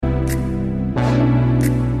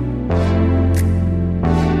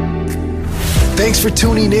Thanks for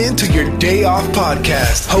tuning in to your Day Off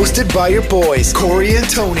podcast, hosted by your boys, Corey and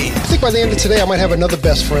Tony. I think by the end of today, I might have another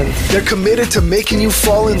best friend. They're committed to making you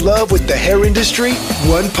fall in love with the hair industry,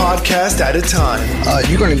 one podcast at a time.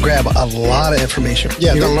 You're going to grab a lot of information.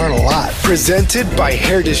 Yeah, you're going to learn a lot. Presented by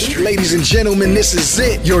Hairndustry. Ladies and gentlemen, this is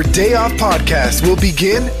it. Your Day Off podcast will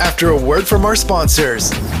begin after a word from our sponsors.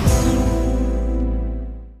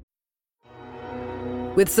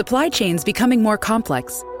 With supply chains becoming more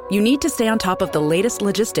complex, you need to stay on top of the latest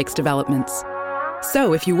logistics developments.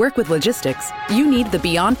 So if you work with logistics, you need the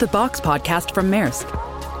Beyond the Box podcast from Maersk.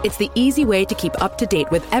 It's the easy way to keep up to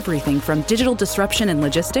date with everything from digital disruption in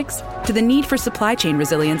logistics to the need for supply chain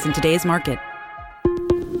resilience in today's market.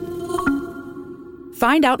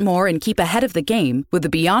 Find out more and keep ahead of the game with the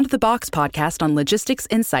Beyond the Box podcast on logistics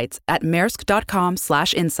insights at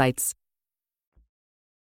maersk.com/insights.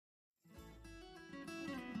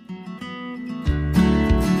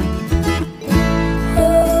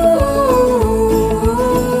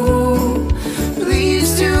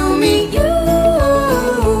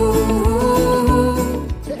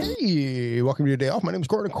 Welcome to your Day Off. My name is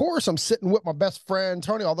Gordon. Of course, I'm sitting with my best friend,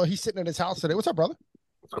 Tony, although he's sitting at his house today. What's up, brother?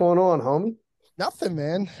 What's going on, homie? Nothing,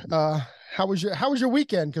 man. How was your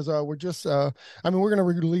weekend? Because we're just, we're going to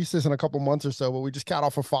release this in a couple months or so, but we just got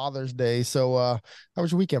off of Father's Day. So how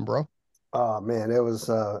was your weekend, bro? Oh, man, it was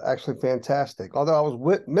actually fantastic. Although I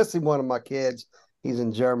was missing one of my kids. He's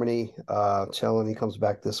in Germany, chilling. He comes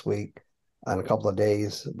back this week in a couple of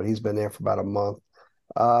days, but he's been there for about a month.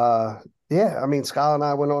 Yeah, I mean, Skylar and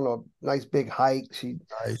I went on a nice big hike.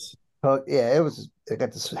 Nice. I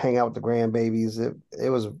got to hang out with the grandbabies. It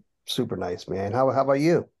was super nice, man. How about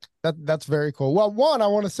you? That's very cool. Well, one, I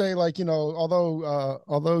want to say,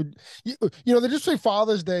 although they just say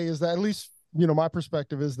Father's Day is that, at least, my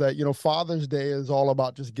perspective is that, Father's Day is all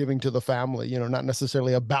about just giving to the family, not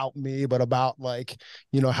necessarily about me, but about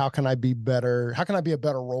how can I be better? How can I be a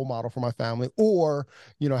better role model for my family? Or,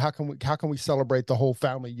 how can we celebrate the whole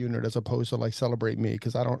family unit as opposed to celebrate me?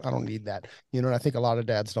 Cause I don't need that, and I think a lot of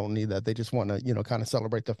dads don't need that. They just want to, kind of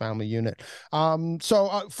celebrate the family unit.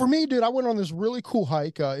 So for me, dude, I went on this really cool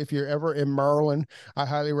hike. If you're ever in Maryland, I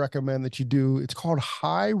highly recommend that you do. It's called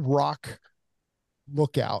High Rock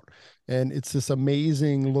Lookout, and it's this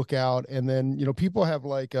amazing lookout. And then people have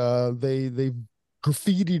they've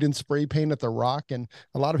graffitied and spray painted the rock, and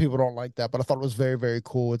a lot of people don't like that, but I thought it was very, very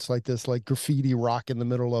cool. It's like this graffiti rock in the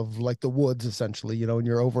middle of the woods, essentially, and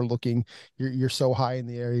you're overlooking, you're so high in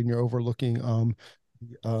the area, and you're overlooking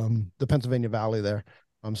the Pennsylvania Valley there.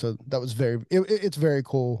 So that was it's very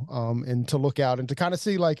cool. And to look out and to kind of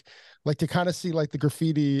see the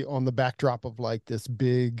graffiti on the backdrop of this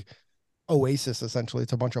big oasis. Essentially,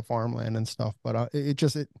 it's a bunch of farmland and stuff, but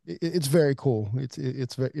it's very cool. It's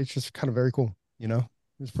just kind of very cool.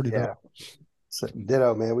 It's pretty dope. So,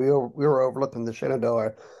 ditto, man. We were overlooking the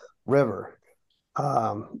Shenandoah River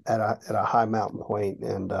at a high mountain point,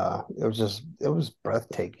 and it was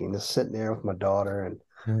breathtaking, just sitting there with my daughter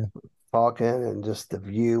and talking, and just the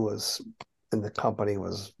view and the company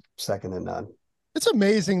was second to none. It's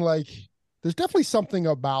amazing. There's definitely something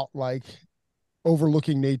about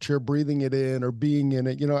overlooking nature, breathing it in, or being in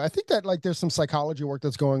it. I think that there's some psychology work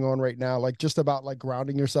that's going on right now, just about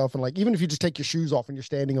grounding yourself, and even if you just take your shoes off and you're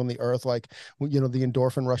standing on the earth, the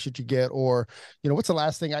endorphin rush that you get, or what's the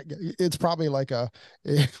last thing it's probably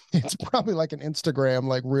it's probably an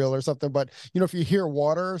Instagram reel or something, but if you hear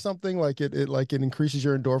water or something, it increases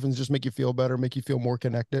your endorphins, just make you feel better, make you feel more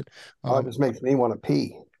connected. It just makes me want to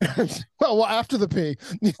pee. well, after the pee,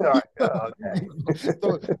 okay.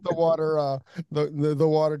 the water, the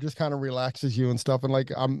water just kind of relaxes you and stuff. And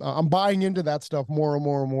I'm buying into that stuff more and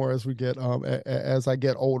more and more as we get, as I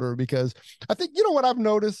get older, because I think, what I've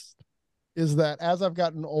noticed is that as I've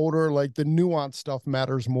gotten older, the nuanced stuff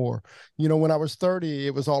matters more. When I was 30,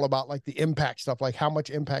 it was all about the impact stuff, how much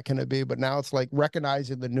impact can it be? But now it's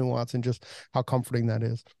recognizing the nuance and just how comforting that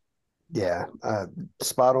is. Yeah,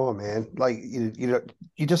 spot on, man.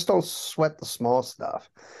 You just don't sweat the small stuff.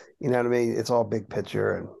 You know what I mean? It's all big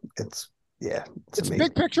picture, and it's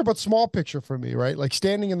big picture, but small picture for me, right?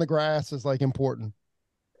 Standing in the grass is important.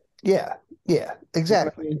 Yeah,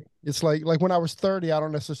 exactly. It's like when I was 30,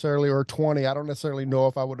 or 20, I don't necessarily know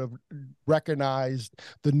if I would have recognized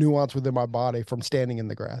the nuance within my body from standing in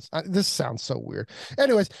the grass. This sounds so weird.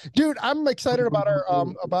 Anyways, dude, I'm excited about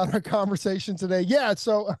our conversation today. Yeah,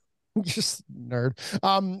 so Just nerd.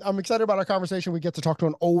 I'm excited about our conversation. We get to talk to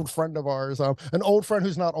an old friend of ours, an old friend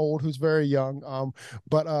who's not old, who's very young.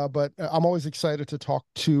 But I'm always excited to talk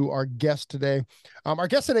to our guest today. Our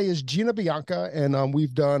guest today is Gina Bianca, and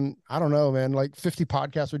we've done, I don't know, man, like 50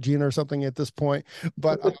 podcasts with Gina or something at this point.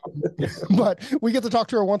 But but we get to talk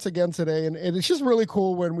to her once again today, and it's just really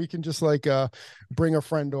cool when we can just like bring a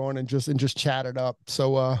friend on and just chat it up.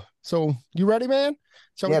 So you ready, man?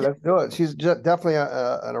 Yeah, let's do it. She's definitely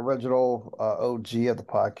an original OG of the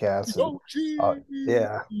podcast. And,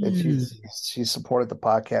 yeah, and she's supported the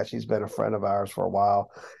podcast. She's been a friend of ours for a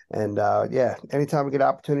while. And yeah, anytime we get an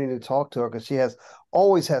opportunity to talk to her, because she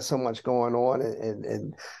always has so much going on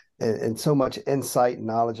and so much insight and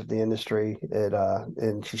knowledge of the industry,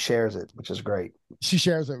 and she shares it, which is great. She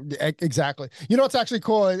shares it. Exactly. You know, it's actually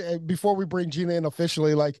cool. Before we bring Gina in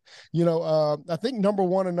officially, like, you know, I think number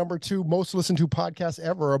one and number two most listened to podcasts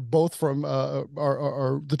ever are both from,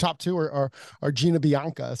 are the top two are Gina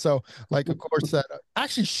Bianca. So, like, of course, that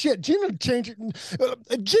actually, shit, Gina changed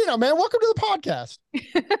it. Gina, man, welcome to the podcast.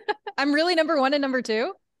 I'm really number one and number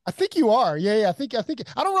two. I think you are. Yeah. I think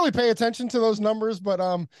I don't really pay attention to those numbers, but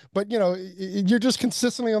you know, you're just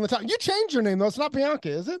consistently on the top. You changed your name though. It's not Bianca,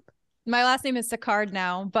 is it? My last name is Sicard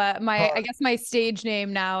now, but I guess my stage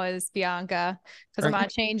name now is Bianca because I'm not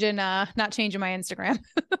changing my Instagram.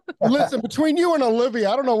 Listen, between you and Olivia,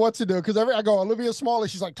 I don't know what to do because I go Olivia Smalley,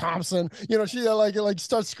 she's like Thompson, you know, she like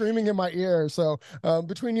starts screaming in my ear. So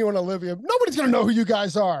between you and Olivia, nobody's gonna know who you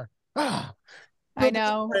guys are. I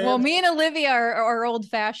know. Well, me and Olivia are old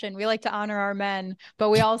fashioned. We like to honor our men, but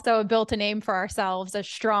we also built a name for ourselves as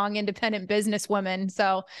strong, independent businesswomen.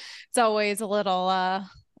 So it's always a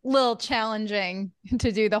little challenging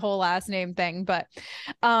to do the whole last name thing, but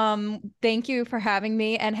thank you for having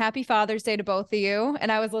me and happy Father's Day to both of you.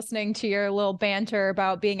 And I was listening to your little banter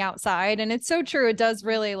about being outside, and it's so true. It does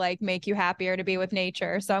really like make you happier to be with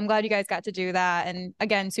nature. So I'm glad you guys got to do that. And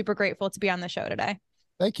again, super grateful to be on the show today.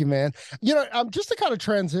 Thank you, man. You know, just to kind of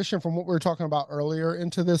transition from what we were talking about earlier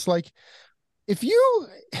into this, like, if you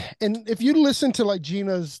listen to like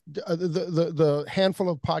Gina's the handful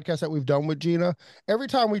of podcasts that we've done with Gina, every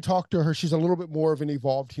time we talk to her, she's a little bit more of an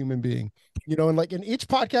evolved human being, you know, and like in each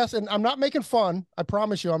podcast, and I'm not making fun, I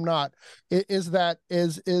promise you I'm not, is that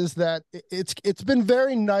it's been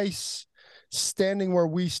very nice standing where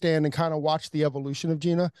we stand and kind of watch the evolution of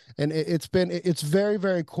Gina. And it's very,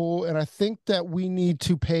 very cool. And I think that we need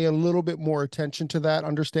to pay a little bit more attention to that,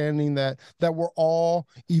 understanding that we're all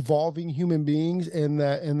evolving human beings and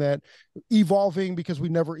that evolving because we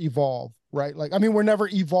never evolve, right? Like, I mean, we're never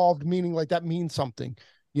evolved, meaning like that means something.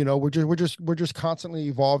 You know, we're just constantly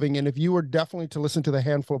evolving. And if you were definitely to listen to the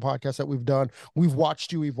handful of podcasts that we've done, we've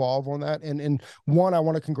watched you evolve on that. And one, I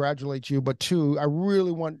want to congratulate you, but two, I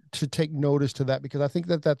really want to take notice to that because I think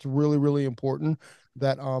that that's really, really important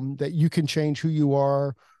that you can change who you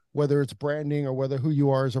are, whether it's branding or whether who you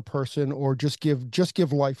are as a person, or just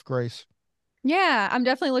give life grace. Yeah, I'm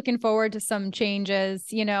definitely looking forward to some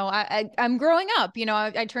changes. You know, I'm growing up, you know,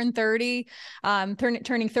 I turned 30,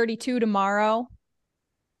 turning 32 tomorrow.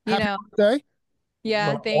 You Happy know, birthday.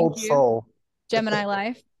 Yeah, thank you. Soul. Gemini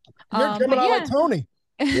life. You're Gemini like Tony.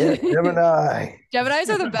 Yeah, Gemini. Geminis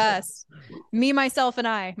are the best. Me, myself, and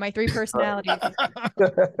I, my three personalities.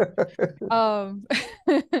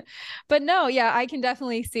 But no, yeah, I can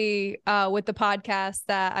definitely see with the podcast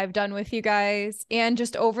that I've done with you guys and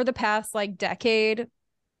just over the past like decade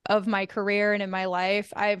of my career and in my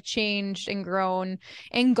life, I've changed and grown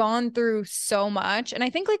and gone through so much. And I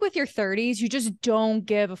think like with your 30s, you just don't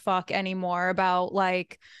give a fuck anymore about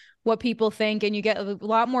like what people think. And you get a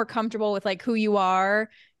lot more comfortable with like who you are.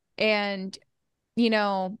 And, you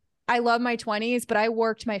know, I love my 20s, but I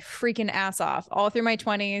worked my freaking ass off all through my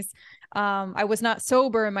 20s. I was not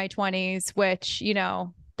sober in my 20s, which, you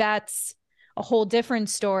know, that's a whole different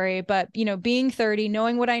story. But, you know, being 30,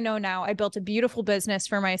 knowing what I know now, I built a beautiful business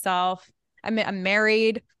for myself. I'm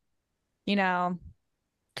married, you know,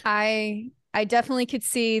 I definitely could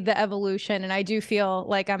see the evolution, and I do feel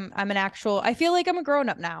like I feel like I'm a grown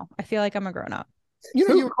up now. I feel like I'm a grown up. You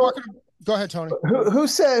know, you were talking, go ahead, Tony. Who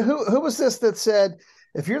was this that said,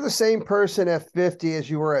 if you're the same person at 50 as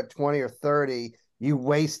you were at 20 or 30, you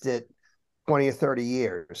wasted 20 or 30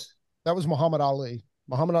 years? That was Muhammad Ali.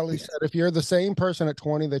 Muhammad Ali said, if you're the same person at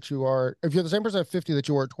 20 if you're the same person at 50 that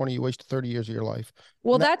you were at 20, you wasted 30 years of your life.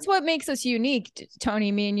 Well, that's what makes us unique,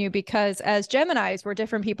 Tony, me and you, because as Geminis, we're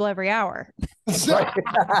different people every hour.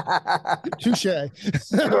 Touche.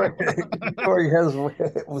 Corey has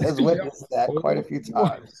witnessed that quite a few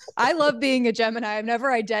times. I love being a Gemini. I've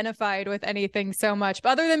never identified with anything so much,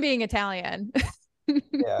 other than being Italian.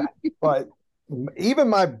 Yeah, but Even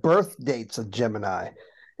my birth date's a Gemini.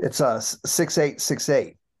 It's a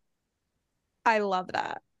 6868. I love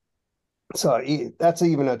that. So that's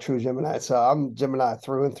even a true Gemini. So I'm Gemini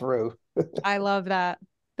through and through. I love that.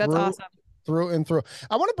 That's awesome. Through and through.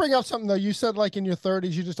 I want to bring up something though. You said like in your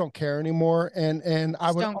 30s you just don't care anymore, and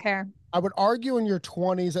I would don't care. I would argue in your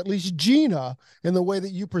 20s, at least Gina, in the way that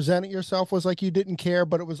you presented yourself was like you didn't care,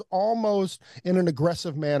 but it was almost in an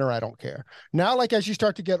aggressive manner. I don't care. Now, like as you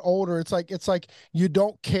start to get older, it's like you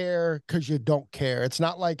don't care because you don't care. It's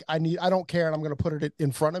not like I don't care and I'm going to put it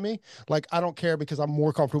in front of me. Like I don't care because I'm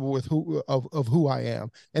more comfortable with who I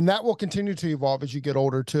am, and that will continue to evolve as you get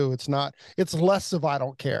older too. It's less of I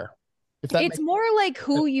don't care. It's more like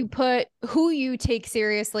who you take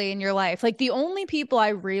seriously in your life. Like the only people I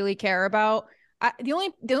really care about, the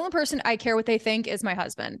only person I care what they think is my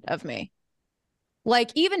husband of me.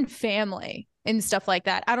 Like even family and stuff like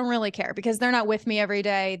that, I don't really care because they're not with me every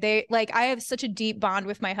day. I have such a deep bond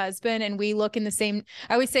with my husband, and we look in the same,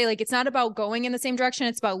 I always say like, it's not about going in the same direction.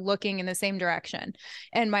 It's about looking in the same direction.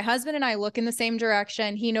 And my husband and I look in the same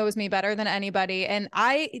direction. He knows me better than anybody. And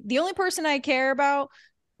the only person I care about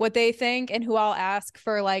what they think and who I'll ask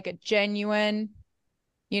for like a genuine,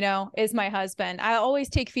 is my husband. I always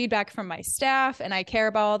take feedback from my staff and I care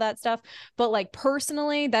about all that stuff. But like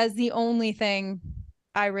personally, that's the only thing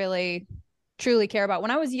I really truly care about. When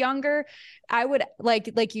I was younger, I would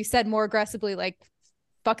like you said, more aggressively, like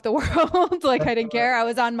fuck the world. Like I didn't care. I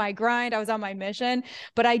was on my grind. I was on my mission,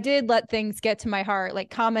 but I did let things get to my heart,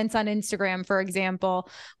 like comments on Instagram, for example,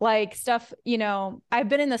 like stuff, I've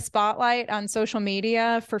been in the spotlight on social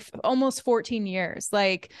media for almost 14 years.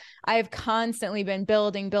 Like I've constantly been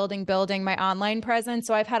building my online presence.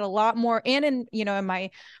 So I've had a lot more, and in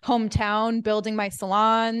my hometown, building my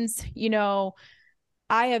salons,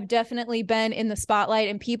 I have definitely been in the spotlight,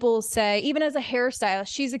 and people say, even as a hairstylist,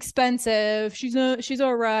 she's expensive. She's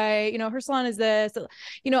all right. Her salon is this,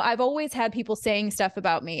 I've always had people saying stuff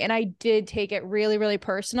about me, and I did take it really, really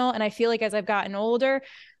personal. And I feel like as I've gotten older,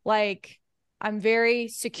 like I'm very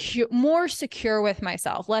more secure with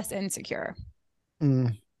myself, less insecure.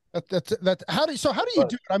 Mm. That's how do you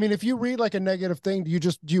do it? I mean, if you read like a negative thing, do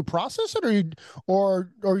you process it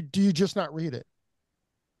or do you just not read it?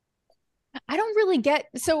 I don't really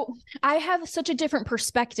so I have such a different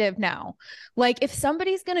perspective now. Like if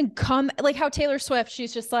somebody's going to come, like how Taylor Swift,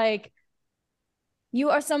 she's just like, you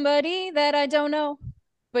are somebody that I don't know,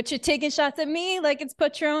 but you're taking shots at me like it's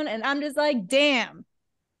Patron. And I'm just like, damn,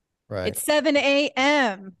 right. It's 7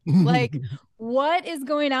 a.m. Like what is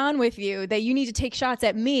going on with you that you need to take shots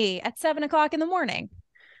at me at 7 o'clock in the morning?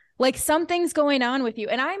 Like something's going on with you.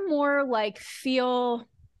 And I'm more like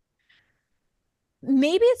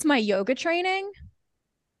maybe it's my yoga training.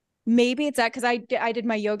 Maybe it's that because I did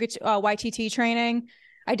my yoga YTT training.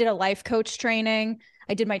 I did a life coach training.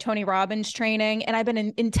 I did my Tony Robbins training, and I've been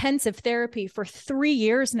in intensive therapy for 3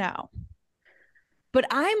 years now. But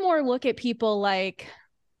I more look at people like,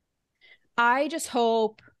 I just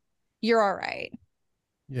hope you're all right.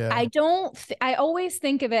 Yeah. I always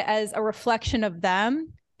think of it as a reflection of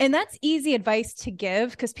them. And that's easy advice to give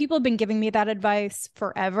because people have been giving me that advice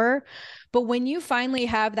forever. But when you finally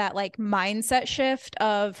have that like mindset shift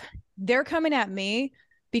of they're coming at me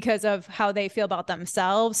because of how they feel about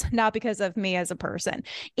themselves, not because of me as a person.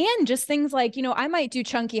 And just things like, I might do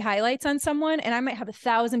chunky highlights on someone and I might have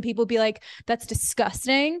 1,000 people be like, that's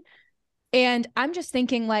disgusting. And I'm just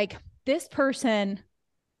thinking like, this person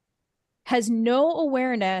has no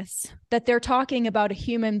awareness that they're talking about a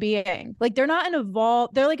human being. Like they're not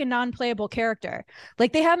they're like a non-playable character.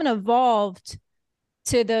 Like they haven't evolved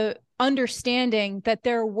to the understanding that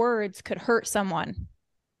their words could hurt someone.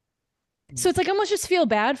 So it's like, I almost just feel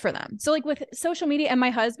bad for them. So like with social media and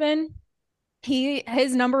my husband,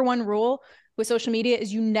 his number one rule with social media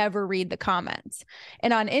is you never read the comments.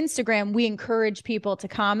 And on Instagram, we encourage people to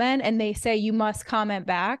comment and they say, you must comment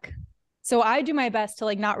back. So I do my best to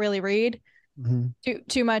like not really read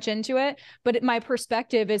too much into it. But my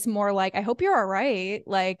perspective is more like, I hope you're all right.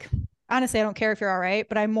 Like, honestly, I don't care if you're all right,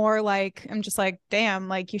 but I'm just like, damn,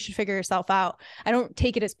 like you should figure yourself out. I don't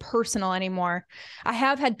take it as personal anymore. I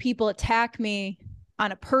have had people attack me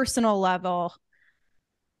on a personal level.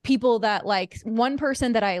 People that like one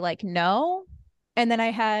person that I like know. And then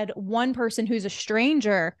I had one person who's a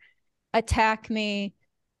stranger attack me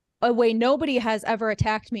a way nobody has ever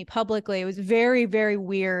attacked me publicly. It was very, very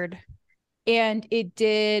weird. And it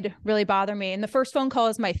did really bother me. And the first phone call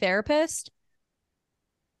is my therapist.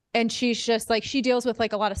 And she's just like, she deals with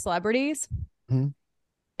like a lot of celebrities. Mm-hmm.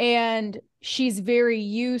 And she's very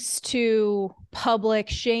used to public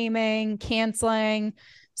shaming, canceling.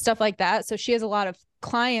 stuff like that. So she has a lot of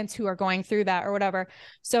clients who are going through that or whatever.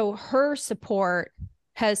 So her support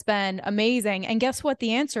has been amazing. And guess what?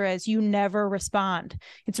 The answer is you never respond.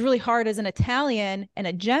 It's really hard as an Italian and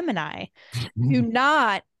a Gemini to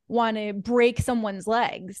not want to break someone's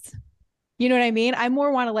legs. You know what I mean? I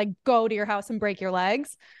more want to like go to your house and break your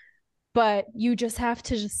legs, but you just have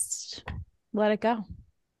to just let it go.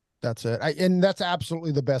 That's it. And that's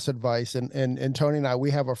absolutely the best advice. And Tony and I,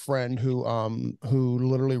 we have a friend who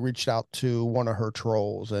literally reached out to one of her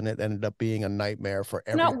trolls, and it ended up being a nightmare for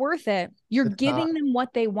everyone. It's not worth it. You're giving them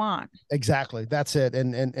what they want. Exactly. That's it.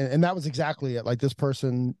 And that was exactly it. Like, this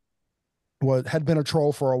person had been a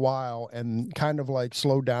troll for a while and kind of like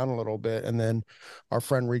slowed down a little bit, and then our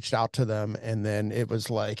friend reached out to them, and then it was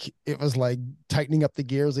like tightening up the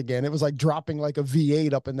gears again. It was like dropping like a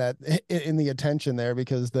V8 up in the attention there,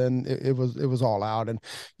 because then it was all out. And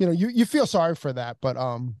you feel sorry for that, but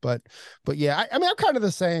yeah, I mean, I'm kind of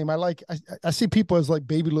the same. I see people as like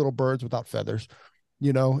baby little birds without feathers,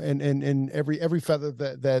 and every feather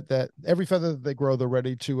that they grow, they're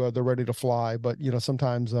ready to fly. But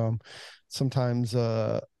sometimes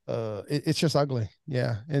it's just ugly.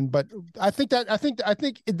 Yeah. But I think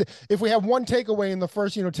if we have one takeaway in the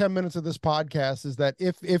first 10 minutes of this podcast, is that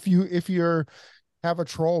if you have a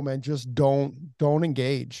troll, man, just don't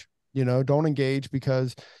engage. Don't engage,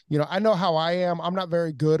 because I know how I am. I'm not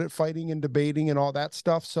very good at fighting and debating and all that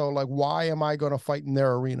stuff. So like, why am I going to fight in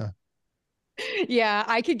their arena? Yeah,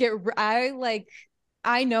 I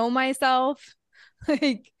know myself.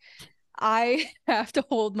 Like, I have to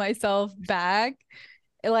hold myself back,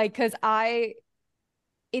 like, because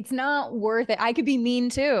it's not worth it. I could be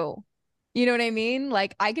mean too. You know what I mean?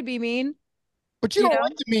 Like, I could be mean. But you don't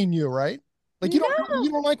like to mean you, right? Like, you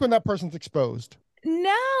don't like when that person's exposed.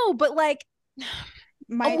 No, but like,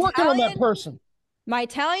 I'm working on that person. My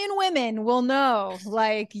Italian women will know,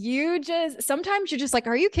 like, sometimes you're just like,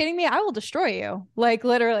 are you kidding me? I will destroy you, like,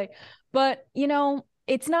 literally. But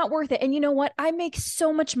it's not worth it. And you know what? I make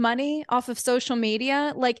so much money off of social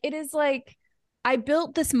media. Like, it is like, I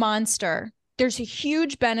built this monster. There's a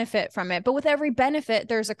huge benefit from it, but with every benefit,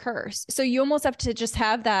 there's a curse. So you almost have to just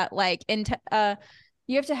have that, like, you have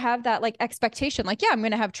to have that like expectation. Like, yeah, I'm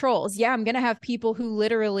going to have trolls. Yeah, I'm going to have people who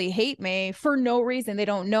literally hate me for no reason. They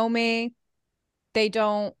don't know me. They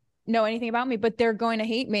don't know anything about me, but they're going to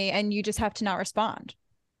hate me, and you just have to not respond.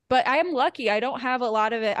 But I am lucky. I don't have a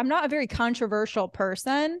lot of it. I'm not a very controversial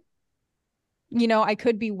person. I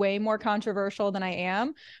could be way more controversial than I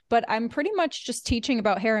am, but I'm pretty much just teaching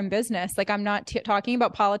about hair and business. Like, I'm not talking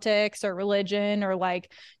about politics or religion or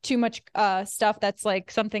like too much stuff that's like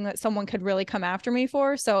something that someone could really come after me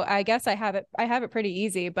for. So I guess I have it pretty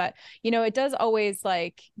easy, but it does always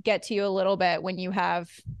like get to you a little bit when you have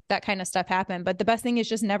that kind of stuff happen. But the best thing is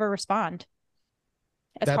just never respond,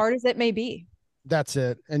 as hard as it may be. That's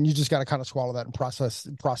it. And you just got to kind of swallow that and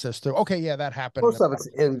process through. Okay, yeah, that happened. Most of it's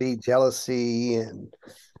envy, jealousy, and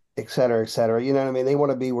et cetera, et cetera. You know what I mean? They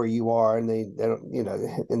want to be where you are, and they don't,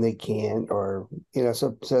 and they can't, or,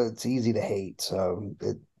 so it's easy to hate. So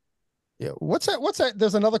yeah. What's that?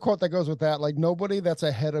 There's another quote that goes with that. Like, nobody that's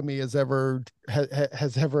ahead of me has ever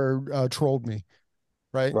trolled me.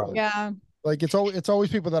 Right. Yeah. Like, it's always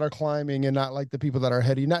people that are climbing, and not like the people that are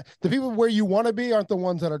ahead of you. Not the people where you want to be aren't the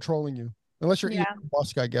ones that are trolling you. Unless you're Elon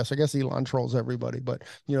Musk, I guess. I guess Elon trolls everybody, but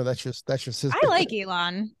that's just his. I like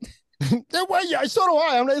Elon. Well, yeah, so do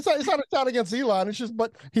I. It's not a shot against Elon. It's just,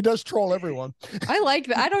 but he does troll everyone. I like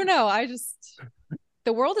that. I don't know.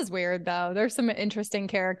 The world is weird, though. There's some interesting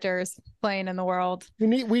characters playing in the world. We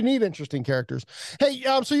need interesting characters. Hey,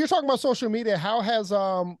 so you're talking about social media. How has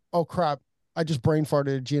oh crap, I just brain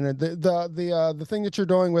farted, Gina. The thing that you're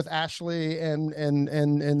doing with Ashley and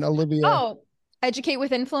Olivia. Oh. Educate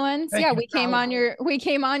with Influence. Yeah, we came on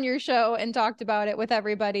your show and talked about it with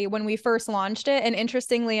everybody when we first launched it. And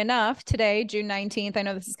interestingly enough, today, June 19th, I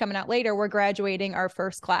know this is coming out later, we're graduating our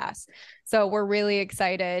first class. So we're really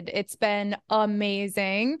excited. It's been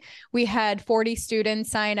amazing. We had 40 students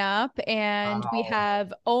sign up, and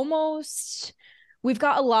we've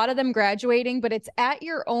got a lot of them graduating, but it's at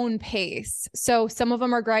your own pace. So some of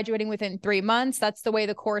them are graduating within 3 months. That's the way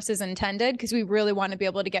the course is intended, because we really want to be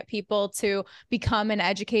able to get people to become an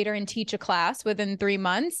educator and teach a class within 3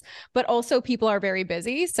 months. But also, people are very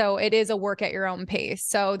busy, so it is a work at your own pace.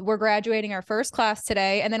 So we're graduating our first class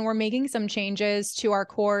today, and then we're making some changes to our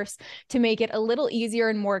course to make it a little easier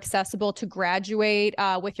and more accessible to graduate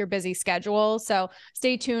with your busy schedule. So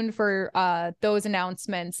stay tuned for those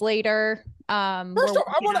announcements later. First off,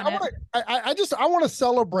 I want to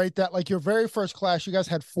celebrate that. Like, your very first class, you guys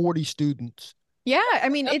had 40 students. Yeah, I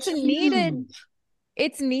mean, it's a needed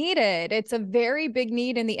It's needed. It's a very big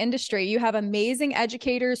need in the industry. You have amazing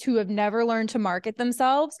educators who have never learned to market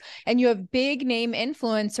themselves, and you have big name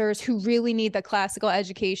influencers who really need the classical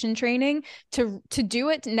education training to do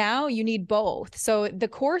it now. You need both. So the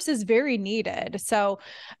course is very needed. So,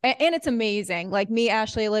 and it's amazing. Like me,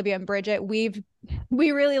 Ashley, Olivia, and Bridget, we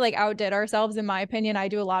really like outdid ourselves, in my opinion. I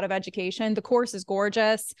do a lot of education. The course is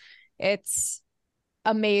gorgeous. It's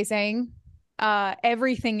amazing.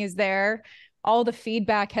 Everything is there. All the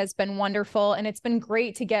feedback has been wonderful, and it's been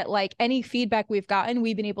great to get like any feedback we've gotten,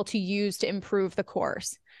 we've been able to use to improve the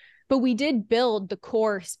course. But we did build the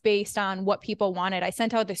course based on what people wanted. I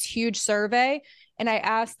sent out this huge survey and I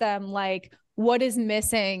asked them like, what is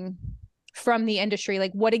missing from the industry?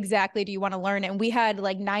 Like, what exactly do you want to learn? And we had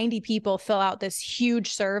like 90 people fill out this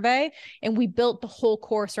huge survey, and we built the whole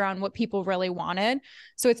course around what people really wanted.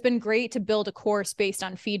 So it's been great to build a course based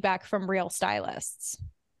on feedback from real stylists.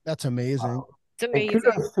 That's amazing. It's amazing. And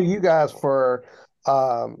kudos to you guys for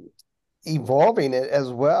evolving it as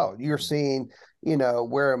well. You're seeing,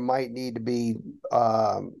 where it might need to be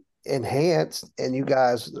enhanced, and you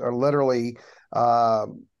guys are literally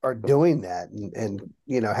are doing that. And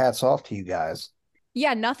hats off to you guys.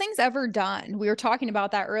 Yeah, nothing's ever done. We were talking about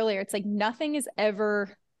that earlier. It's like nothing is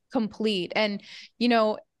ever complete. And,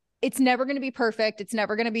 it's never going to be perfect. It's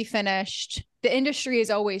never going to be finished. The industry is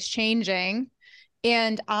always changing.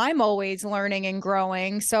 And I'm always learning and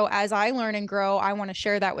growing. So as I learn and grow, I want to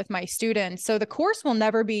share that with my students. So the course will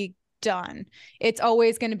never be done. It's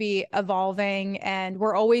always going to be evolving, and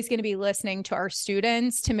we're always going to be listening to our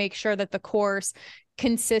students to make sure that the course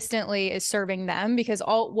consistently is serving them, because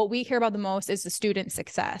what we care about the most is the student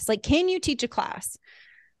success. Like, can you teach a class?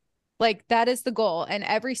 Like, that is the goal. And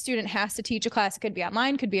every student has to teach a class. It could be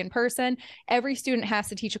online, could be in person. Every student has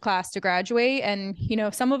to teach a class to graduate. And,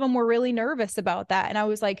 some of them were really nervous about that. And I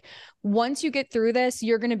was like, once you get through this,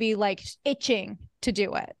 you're going to be like itching to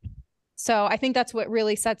do it. So I think that's what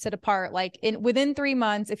really sets it apart. Like within 3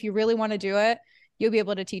 months, if you really want to do it, you'll be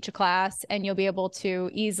able to teach a class, and you'll be able to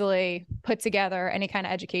easily put together any kind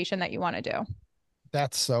of education that you want to do.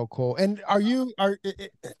 That's so cool. And are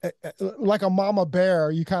like a mama bear?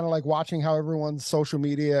 Are you kind of like watching how everyone's social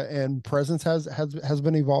media and presence has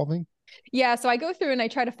been evolving? Yeah. So I go through and I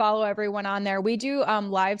try to follow everyone on there. We do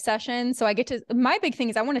live sessions. So my big thing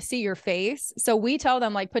is I want to see your face. So we tell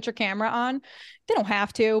them like, put your camera on. They don't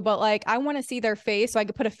have to, but like, I want to see their face so I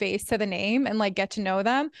could put a face to the name and like get to know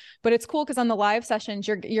them. But it's cool because on the live sessions,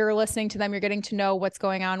 you're listening to them. You're getting to know what's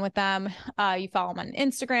going on with them. You follow them on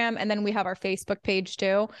Instagram, and then we have our Facebook page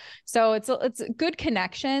too. So it's good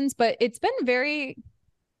connections, but it's been very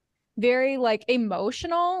like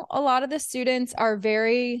emotional. A lot of the students are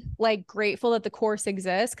very like grateful that the course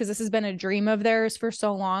exists, because this has been a dream of theirs for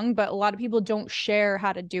so long, but a lot of people don't share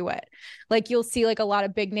how to do it. Like, you'll see like a lot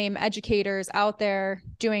of big name educators out there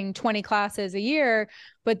doing 20 classes a year,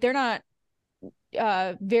 but they're not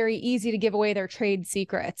very easy to give away their trade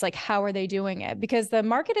secrets. Like, how are they doing it? Because the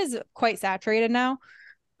market is quite saturated now.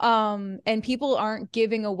 And people aren't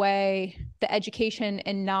giving away the education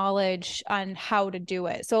and knowledge on how to do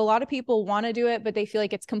it. So a lot of people want to do it, but they feel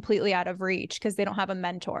like it's completely out of reach because they don't have a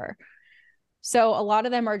mentor. So a lot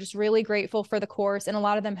of them are just really grateful for the course, and a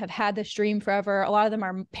lot of them have had this dream forever. A lot of them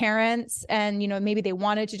are parents, and maybe they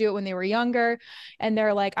wanted to do it when they were younger, and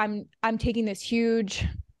they're like, I'm taking this huge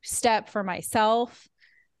step for myself,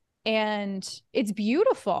 and it's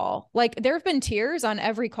beautiful. Like, there have been tears on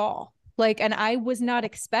every call. Like, and I was not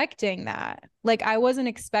expecting that. Like, I wasn't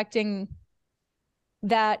expecting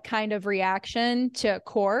that kind of reaction to a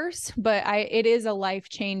course, but it is a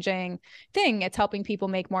life-changing thing. It's helping people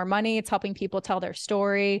make more money. It's helping people tell their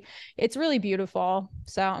story. It's really beautiful.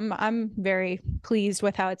 So I'm very pleased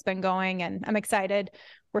with how it's been going, and I'm excited.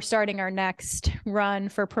 We're starting our next run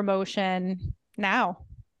for promotion now.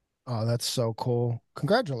 Oh, that's so cool.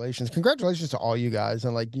 Congratulations to all you guys,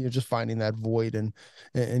 and like, you're just finding that void and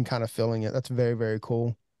kind of filling it. That's very, very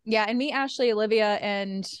cool. Yeah. And me, Ashley, Olivia,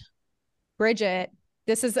 and Bridget,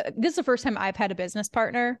 this is the first time I've had a business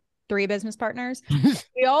partner, 3 business partners.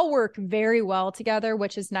 We all work very well together,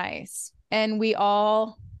 which is nice. And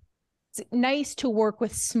it's nice to work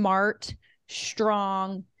with smart,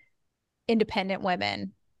 strong, independent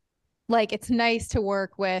women. Like, it's nice to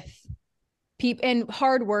work with people and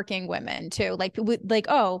hardworking women too. Like,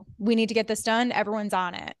 we need to get this done. Everyone's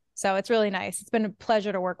on it. So it's really nice. It's been a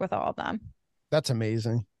pleasure to work with all of them. That's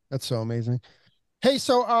amazing. That's so amazing. Hey,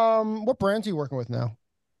 so what brands are you working with now?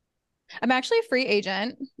 I'm actually a free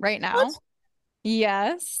agent right now. What?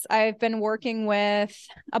 Yes, I've been working with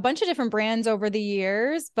a bunch of different brands over the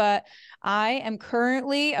years, but I am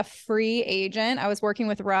currently a free agent. I was working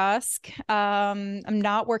with Rusk. I'm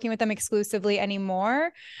not working with them exclusively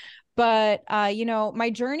anymore, but my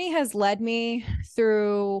journey has led me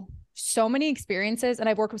through so many experiences, and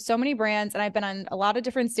I've worked with so many brands, and I've been on a lot of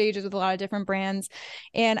different stages with a lot of different brands,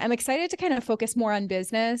 and I'm excited to kind of focus more on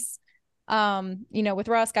business. With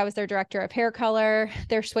Rusk, I was their director of hair color.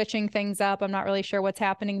 They're switching things up. I'm not really sure what's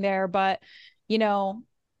happening there, but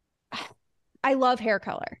I love hair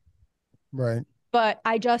color. Right. But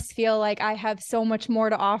I just feel like I have so much more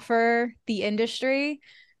to offer the industry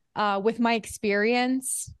with my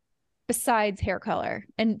experience besides hair color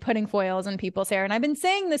and putting foils in people's hair. And I've been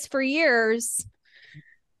saying this for years,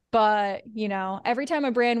 but every time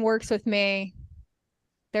a brand works with me,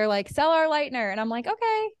 they're like, sell our lightener. And I'm like,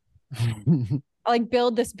 okay. I like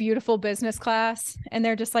build this beautiful business class, and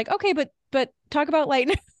they're just like, okay, but talk about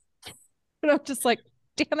lightning. And I'm just like,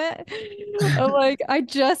 damn it. I'm like, I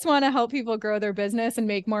just want to help people grow their business and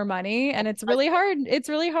make more money. And it's really hard. It's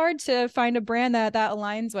really hard to find a brand that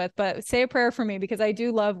aligns with, but say a prayer for me, because I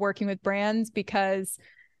do love working with brands, because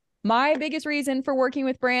my biggest reason for working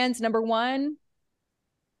with brands, number one,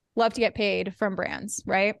 love to get paid from brands,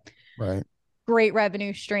 right? Right. Great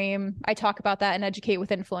revenue stream. I talk about that and Educate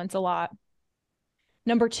with Influence a lot.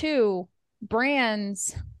 Number two,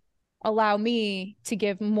 brands allow me to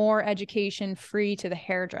give more education free to the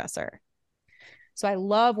hairdresser. So I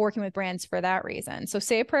love working with brands for that reason. So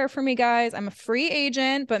say a prayer for me, guys. I'm a free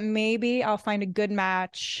agent, but maybe I'll find a good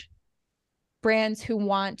match. Brands who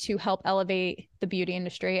want to help elevate the beauty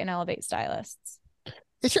industry and elevate stylists.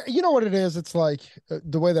 It's, you know what it is? It's like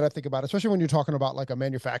the way that I think about it, especially when you're talking about like a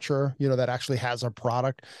manufacturer, that actually has a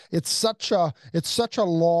product. It's such a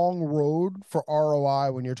long road for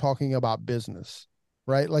ROI when you're talking about business,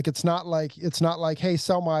 right? Like it's not like, hey,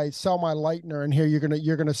 sell my lightener, and here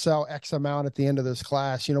you're gonna sell X amount at the end of this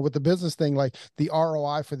class. With the business thing, like the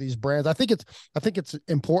ROI for these brands, I think it's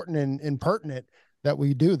important and pertinent that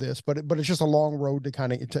we do this, but it's just a long road to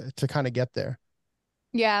kind of get there.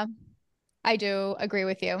 Yeah. I do agree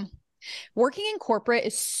with you. Working in corporate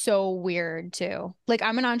is so weird too. Like,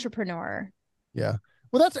 I'm an entrepreneur. Yeah.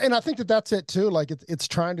 Well, and I think that's it too. Like it's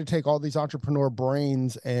trying to take all these entrepreneur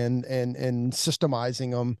brains and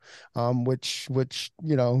systemizing them, which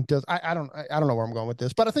does I don't know where I'm going with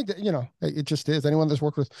this, but I think that it just is. Anyone that's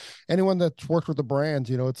worked with the brands,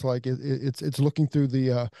 it's like it's looking through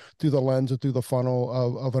the lens or through the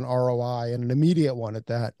funnel of an ROI, and an immediate one at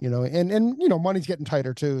that. And money's getting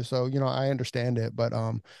tighter too, so I understand it, but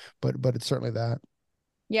it's certainly that.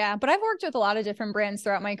 Yeah, but I've worked with a lot of different brands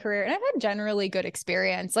throughout my career, and I've had generally good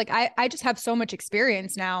experience. Like I just have so much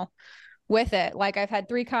experience now with it. Like I've had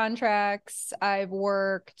 3 contracts. I've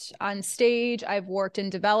worked on stage. I've worked in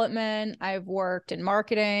development. I've worked in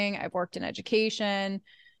marketing. I've worked in education.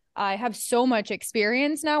 I have so much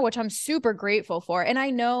experience now, which I'm super grateful for. And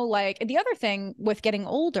I know, like, the other thing with getting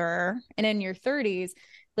older and in your 30s,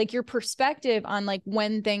 like your perspective on like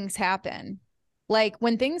when things happen. Like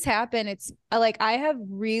when things happen, it's like I have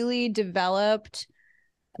really developed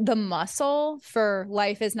the muscle for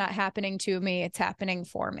life is not happening to me, it's happening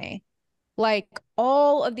for me. Like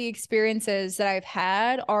all of the experiences that I've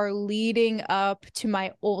had are leading up to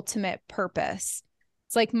my ultimate purpose.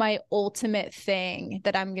 It's like my ultimate thing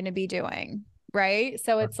that I'm going to be doing. Right.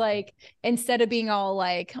 So it's like, instead of being all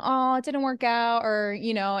like, oh, it didn't work out, or,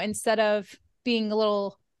 instead of being a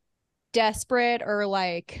little desperate or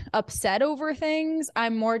like upset over things,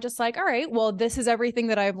 I'm more just like, all right, well, this is everything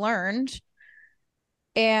that I've learned,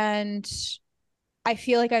 and I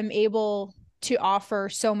feel like I'm able to offer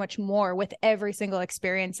so much more with every single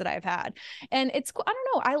experience that I've had. And I don't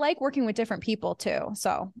know, I like working with different people too.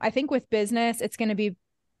 So I think with business, it's going to be,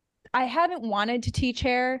 I haven't wanted to teach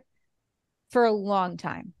hair for a long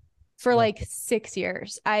time. For like 6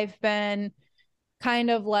 years, I've been kind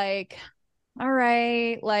of like, all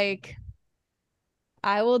right, like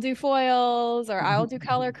I will do foils or I'll do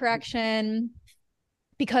color correction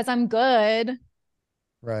because I'm good.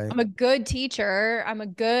 Right. I'm a good teacher. I'm a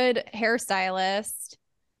good hairstylist.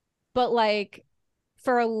 But like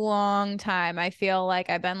for a long time, I feel like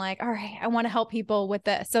I've been like, all right, I want to help people with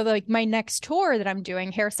this. So like my next tour that I'm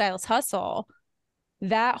doing, Hairstylist Hustle,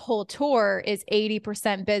 that whole tour is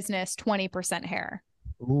 80% business, 20% hair.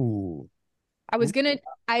 Ooh.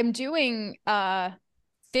 I'm doing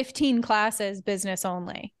 15 classes business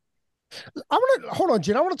only. Hold on,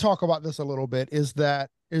 Gina. I want to talk about this a little bit. Is that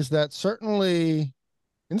certainly,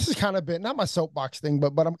 and this is kind of bit not my soapbox thing,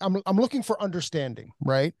 but I'm looking for understanding,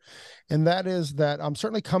 right? And that is that I'm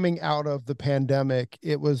certainly coming out of the pandemic.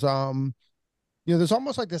 It was there's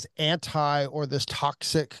almost like this anti or this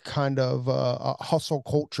toxic kind of hustle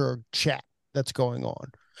culture chat that's going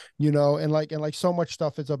on, and so much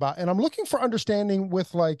stuff is about, and I'm looking for understanding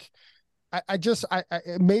with like, I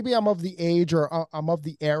maybe I'm of the age or I'm of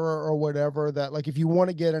the era or whatever that like if you want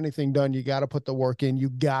to get anything done, you got to put the work in, you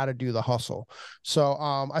got to do the hustle. So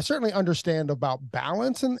I certainly understand about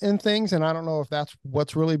balance and things, and I don't know if that's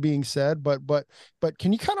what's really being said, but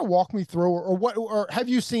can you kind of walk me through or what, or have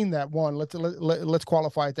you seen that one? Let's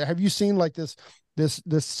qualify it there. Have you seen like this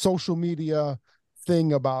social media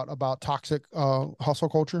thing about toxic hustle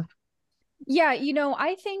culture? Yeah,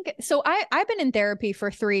 I think so. I've been in therapy for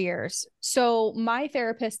 3 years. So my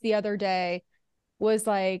therapist the other day was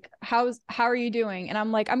like, how are you doing? And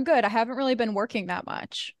I'm like, I'm good. I haven't really been working that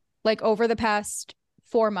much. Like over the past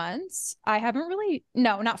 4 months, I haven't really,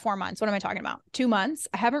 no, not 4 months. What am I talking about? 2 months.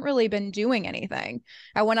 I haven't really been doing anything.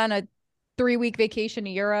 I went on a 3-week vacation to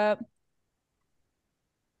Europe.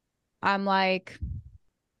 I'm like,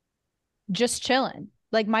 just chilling.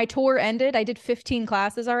 Like my tour ended. I did 15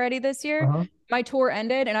 classes already this year. Uh-huh. My tour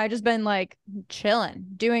ended and I just been like chilling,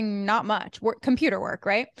 doing not much work, computer work,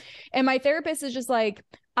 right? And my therapist is just like,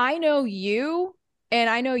 I know you, and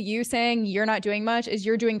I know you saying you're not doing much is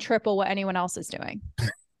you're doing triple what anyone else is doing.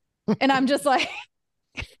 And I'm just like,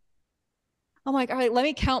 I'm like, all right, let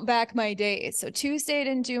me count back my days. So Tuesday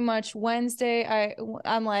didn't do much. Wednesday,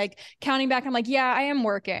 I'm like counting back. I'm like, yeah, I am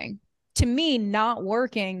working. To me, not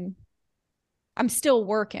working, I'm still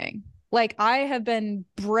working. Like I have been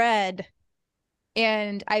bred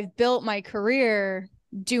and I've built my career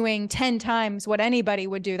doing 10 times what anybody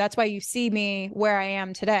would do. That's why you see me where I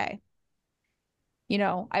am today.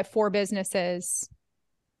 I have 4 businesses,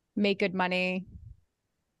 make good money,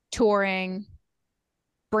 touring,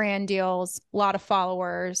 brand deals, a lot of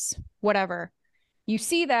followers, whatever. You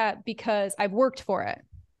see that because I've worked for it.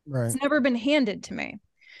 Right. It's never been handed to me.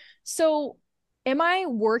 So am I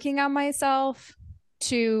working on myself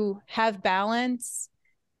to have balance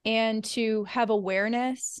and to have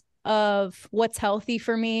awareness of what's healthy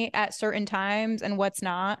for me at certain times and what's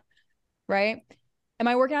not? Right? Am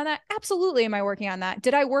I working on that? Absolutely. Am I working on that?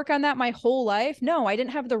 Did I work on that my whole life? No, I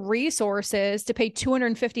didn't have the resources to pay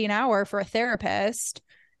 $250 an hour for a therapist.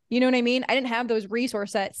 You know what I mean? I didn't have those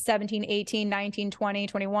resources at 17, 18, 19, 20,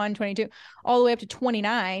 21, 22, all the way up to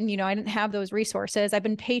 29. I didn't have those resources. I've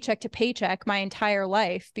been paycheck to paycheck my entire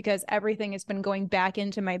life because everything has been going back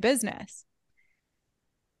into my business.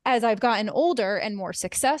 As I've gotten older and more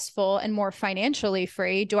successful and more financially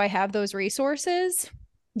free, do I have those resources?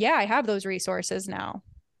 Yeah, I have those resources now.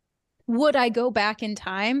 Would I go back in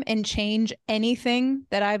time and change anything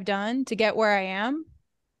that I've done to get where I am?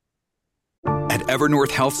 At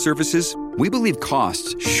Evernorth Health Services, we believe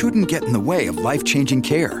costs shouldn't get in the way of life-changing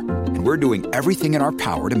care, and we're doing everything in our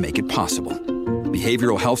power to make it possible.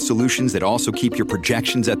 Behavioral health solutions that also keep your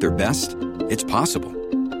projections at their best? It's possible.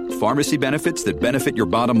 Pharmacy benefits that benefit your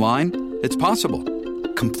bottom line? It's possible.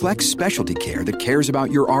 Complex specialty care that cares about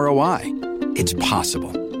your ROI? It's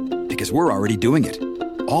possible. Because we're already doing it.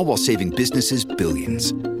 All while saving businesses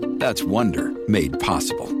billions. That's Wonder made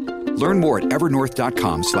possible. Learn more at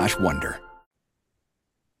evernorth.com/wonder.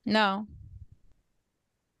 No,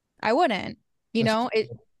 I wouldn't.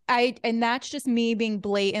 And that's just me being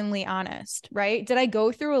blatantly honest, right? Did I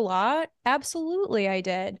go through a lot? Absolutely, I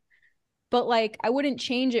did. But like, I wouldn't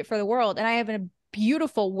change it for the world. And I have a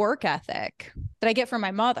beautiful work ethic that I get from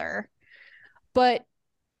my mother. But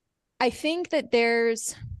I think that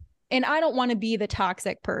and I don't want to be the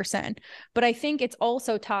toxic person, but I think it's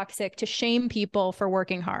also toxic to shame people for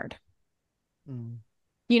working hard.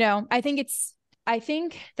 I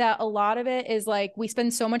think that a lot of it is like we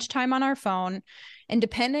spend so much time on our phone, and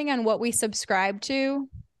depending on what we subscribe to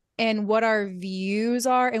and what our views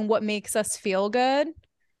are and what makes us feel good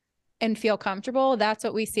and feel comfortable, that's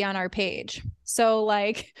what we see on our page. So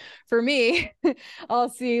like for me, I'll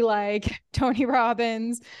see like Tony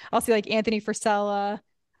Robbins, I'll see like Anthony Frisella,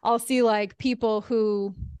 I'll see like people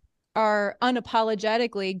who are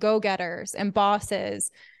unapologetically go-getters and bosses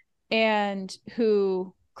and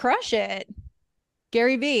who crush it.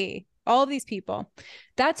 Gary Vee, all of these people.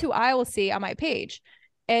 That's who I will see on my page.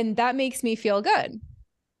 And that makes me feel good.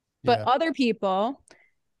 But other people,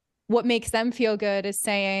 what makes them feel good is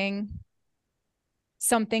saying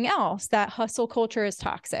something else, that hustle culture is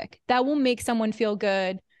toxic. That will make someone feel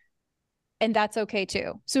good. And that's okay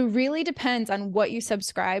too. So it really depends on what you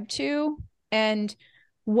subscribe to and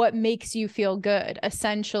what makes you feel good,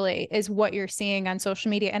 essentially, is what you're seeing on social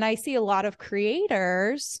media. And I see a lot of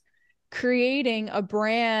creators creating a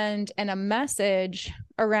brand and a message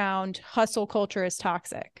around hustle culture is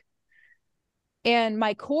toxic. And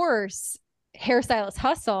my course Hairstylist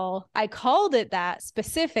Hustle, I called it that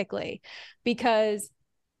specifically because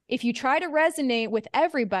if you try to resonate with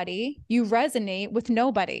everybody, you resonate with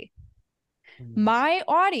nobody. My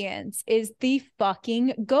audience is the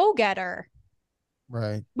fucking go-getter.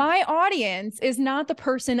 Right. My audience is not the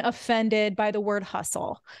person offended by the word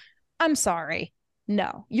hustle. I'm sorry.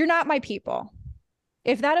 No, you're not my people.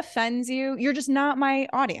 If that offends you, you're just not my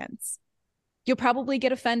audience. You'll probably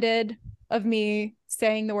get offended of me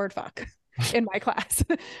saying the word fuck in my class.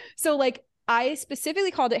 So like, I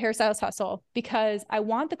specifically called it Hairstylist Hustle because I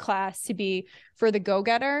want the class to be for the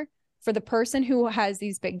go-getter, for the person who has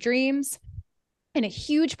these big dreams. And a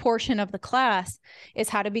huge portion of the class is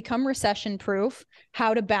how to become recession proof,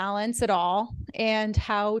 how to balance it all, and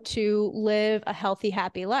how to live a healthy,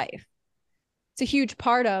 happy life. It's a huge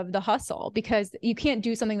part of the hustle because you can't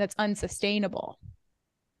do something that's unsustainable.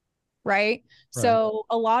 Right? So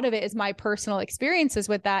a lot of it is my personal experiences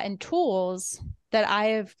with that and tools that I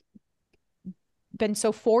have been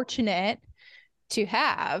so fortunate to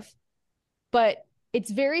have, but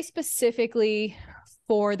it's very specifically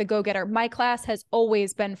for the go-getter. My class has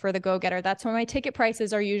always been for the go-getter. That's why my ticket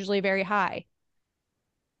prices are usually very high,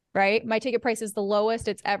 right? My ticket price is the lowest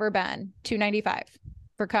it's ever been, $295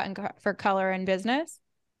 for cut and for color and business.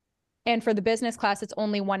 And for the business class, it's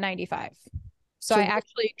only $195. So I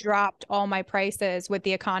actually dropped all my prices with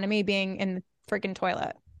the economy being in the freaking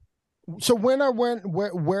toilet. So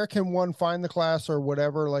where can one find the class or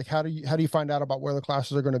whatever? Like, how do you find out about where the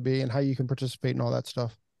classes are going to be and how you can participate and all that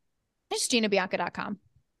stuff? Just ginabianca.com.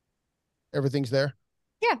 Everything's there?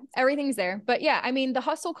 Yeah, everything's there. But yeah, I mean, the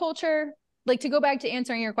hustle culture, like to go back to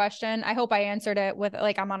answering your question, I hope I answered it with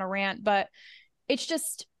like, I'm on a rant, but it's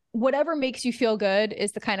just whatever makes you feel good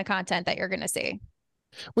is the kind of content that you're going to see.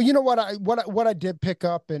 Well, you know what I did pick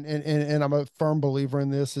up, and I'm a firm believer in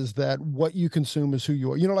this, is that what you consume is who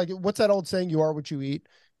you are. You know, like what's that old saying? You are what you eat.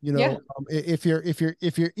 You know, yeah. If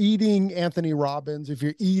you're eating Anthony Robbins, if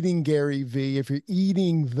you're eating Gary V, if you're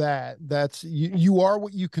eating that's you are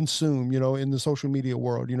what you consume. You know, in the social media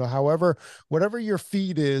world. You know, however, whatever your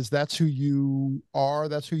feed is, that's who you are.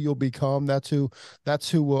 That's who you'll become. That's who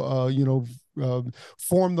you know.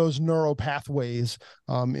 Form those neural pathways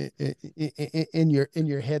in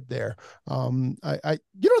your head there. You know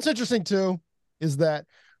what's interesting too is that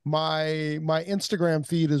my Instagram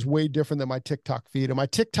feed is way different than my TikTok feed, and my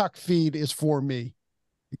TikTok feed is for me,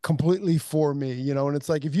 completely for me. You know, and it's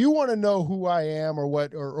like if you want to know who I am or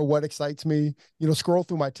what excites me, you know, scroll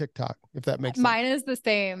through my TikTok if that makes sense. Mine is the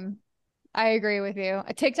same. I agree with you.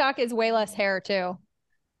 A TikTok is way less hair too.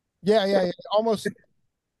 Yeah. Almost.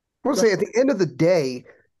 I would say at the end of the day,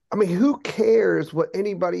 I mean, who cares what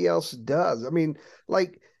anybody else does? I mean,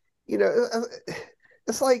 like, you know,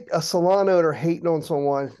 it's like a salon owner hating on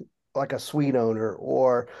someone like a suite owner,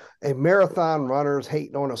 or a marathon runner's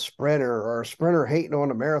hating on a sprinter, or a sprinter hating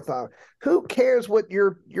on a marathon. Who cares what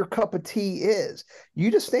your cup of tea is?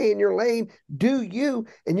 You just stay in your lane, do you,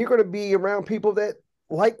 and you're going to be around people that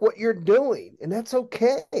like what you're doing, and that's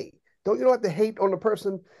okay. You don't have to hate on the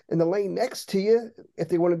person in the lane next to you if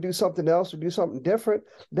they want to do something else or do something different.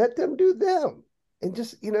 Let them do them, and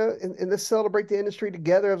just, you know, and let's celebrate the industry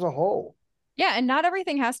together as a whole. Yeah. And not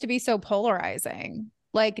everything has to be so polarizing.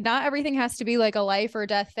 Like not everything has to be like a life or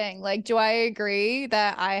death thing. Like, do I agree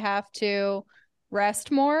that I have to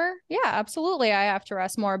rest more? Yeah, absolutely. I have to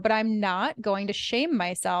rest more, but I'm not going to shame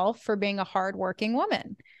myself for being a hardworking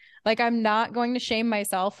woman. Like I'm not going to shame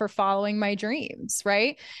myself for following my dreams.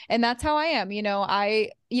 Right. And that's how I am. You know,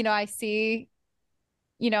 I see,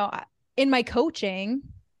 you know, in my coaching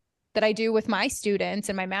that I do with my students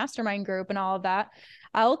and my mastermind group and all of that,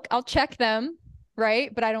 I'll check them.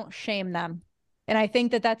 Right. But I don't shame them. And I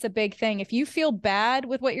think that that's a big thing. If you feel bad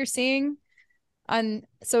with what you're seeing on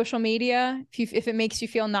social media, if it makes you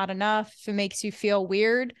feel not enough, if it makes you feel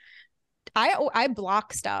weird, I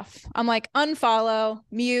block stuff. I'm like, unfollow,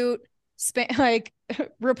 mute, like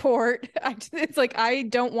report. It's like, I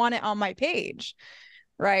don't want it on my page.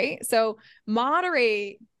 Right. So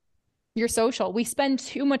moderate your social. We spend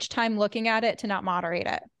too much time looking at it to not moderate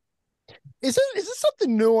it. Is this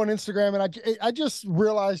something new on Instagram? And I just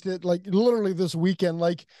realized it like literally this weekend,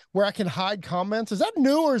 like where I can hide comments. Is that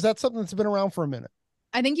new, or is that something that's been around for a minute?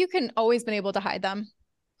 I think you can always been able to hide them.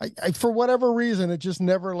 I for whatever reason, it just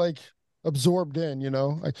never like absorbed in, you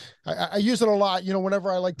know. I use it a lot, you know,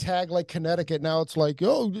 whenever I like tag like Connecticut. Now it's like,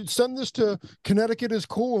 oh, send this to Connecticut is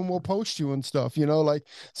cool and we'll post you and stuff, you know, like,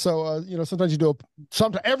 so you know, sometimes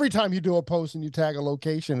every time you do a post and you tag a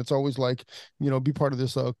location, it's always like, you know, be part of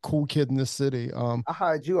this cool kid in this city. I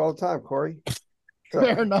hide you all the time, Corey.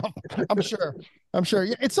 Fair enough. I'm sure. I'm sure.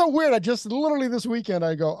 Yeah, it's so weird. I just literally this weekend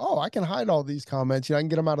I go, oh, I can hide all these comments. I can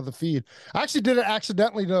get them out of the feed. I actually did it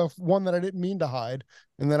accidentally to one that I didn't mean to hide,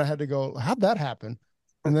 and then I had to go, how'd that happen?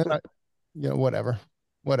 And then whatever.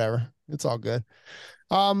 It's all good.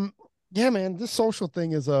 Yeah, man, this social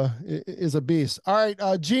thing is a beast. All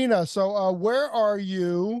right, Gina. So where are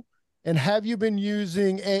you, and have you been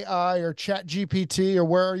using AI or Chat GPT, or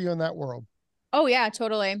where are you in that world? Oh yeah,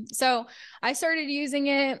 totally. So I started using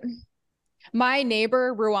it. My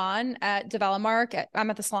neighbor, Ruan at Develomark, I'm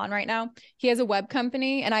at the salon right now. He has a web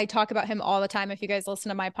company and I talk about him all the time. If you guys listen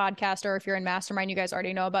to my podcast or if you're in Mastermind, you guys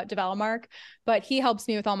already know about Develomark, but he helps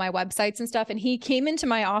me with all my websites and stuff. And he came into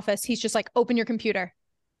my office. He's just like, open your computer,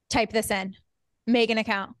 type this in, make an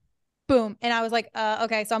account. Boom. And I was like,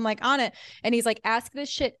 okay. So I'm like on it. And he's like, ask this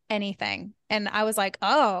shit anything. And I was like,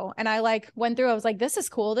 oh. And I like went through, I was like, this is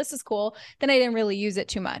cool. This is cool. Then I didn't really use it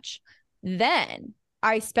too much. Then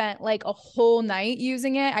I spent like a whole night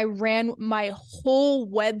using it. I ran my whole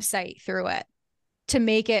website through it to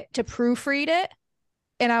proofread it.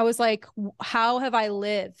 And I was like, how have I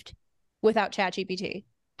lived without ChatGPT?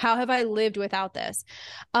 How have I lived without this?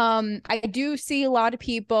 I do see a lot of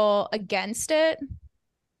people against it.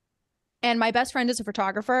 And my best friend is a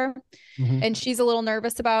photographer, and she's a little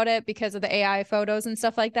nervous about it because of the AI photos and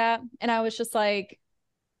stuff like that. And I was just like,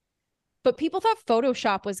 but people thought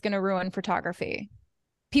Photoshop was going to ruin photography.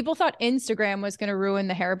 People thought Instagram was going to ruin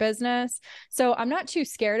the hair business. So I'm not too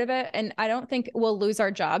scared of it. And I don't think we'll lose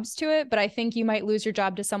our jobs to it, but I think you might lose your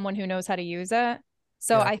job to someone who knows how to use it.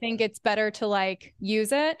 So yeah. I think it's better to like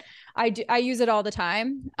use it. I use it all the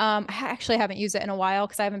time. I actually haven't used it in a while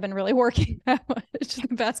because I haven't been really working that much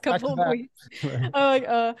the past couple of weeks.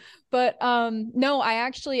 Right. No, I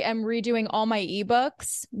actually am redoing all my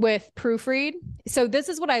ebooks with proofread. So this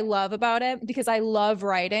is what I love about it because I love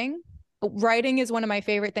writing. Writing is one of my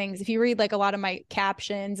favorite things. If you read like a lot of my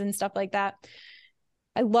captions and stuff like that,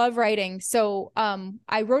 I love writing. So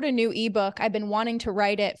I wrote a new ebook. I've been wanting to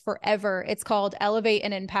write it forever. It's called Elevate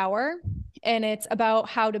and Empower. And it's about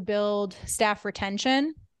how to build staff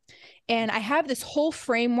retention. And I have this whole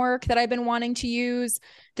framework that I've been wanting to use,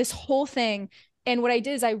 this whole thing. And what I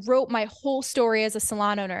did is I wrote my whole story as a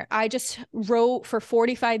salon owner. I just wrote for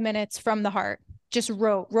 45 minutes from the heart, just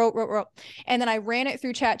wrote. And then I ran it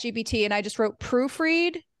through ChatGPT and I just wrote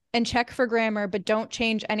proofread and check for grammar, but don't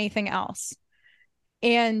change anything else.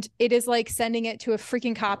 And it is like sending it to a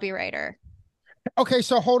freaking copywriter. Okay,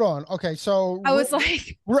 so hold on. Okay, so I was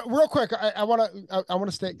like, real quick, I want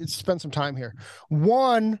to spend some time here.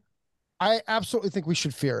 One, I absolutely think we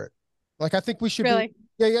should fear it. Like, I think we should really,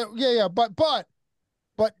 yeah. But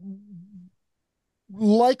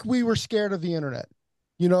like we were scared of the internet.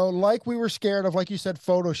 Like we were scared of, like you said,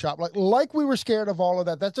 Photoshop, like we were scared of all of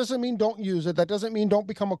that. That doesn't mean don't use it. That doesn't mean don't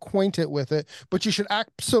become acquainted with it, but you should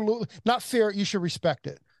absolutely not fear it. You should respect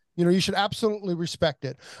it. You should absolutely respect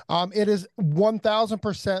it. It is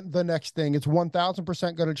 1000% the next thing. It's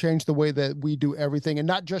 1000% going to change the way that we do everything, and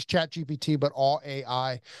not just ChatGPT, but all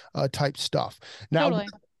AI type stuff. Now, totally.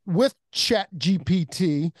 With Chat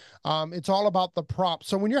GPT, it's all about the prompt.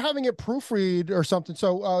 So when you're having it proofread or something,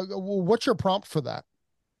 so what's your prompt for that?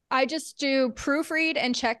 I just do proofread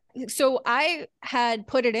and check. So I had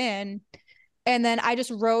put it in and then I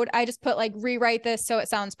just put like, rewrite this so it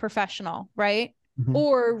sounds professional, right?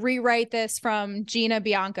 Or rewrite this from Gina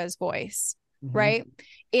Bianca's voice, right?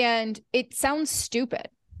 And it sounds stupid.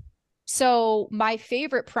 So my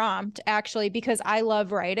favorite prompt, actually, because I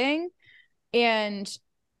love writing and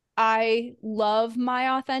I love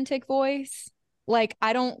my authentic voice. Like,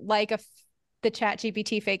 I don't like the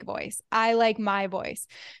ChatGPT fake voice. I like my voice.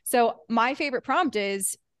 So my favorite prompt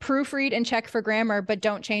is proofread and check for grammar, but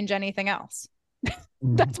don't change anything else.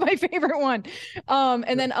 That's my favorite one.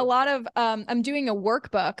 And then a lot of, I'm doing a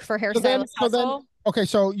workbook for Hairstylist Hustle. Okay.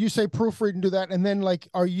 So you say proofread and do that. And then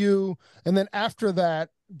and then after that,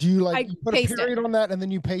 do you you put a period on that and then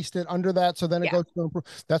you paste it under that? So then it goes to improve.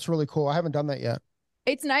 That's really cool. I haven't done that yet.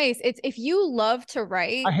 It's nice. It's if you love to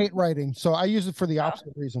write. I hate writing. So I use it for the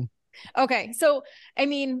opposite reason. Okay. So, I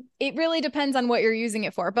mean, it really depends on what you're using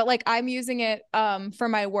it for, but like I'm using it for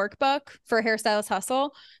my workbook for Hairstylist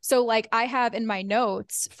Hustle. So like I have in my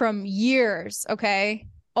notes from years, okay,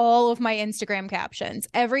 all of my Instagram captions,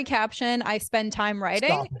 every caption I spend time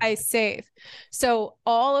writing, I save. So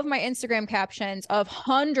all of my Instagram captions of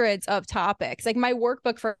hundreds of topics, like my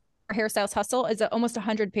workbook for Hairstylist Hustle is almost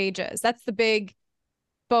 100 pages. That's the big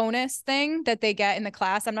bonus thing that they get in the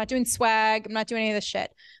class. I'm not doing swag. I'm not doing any of this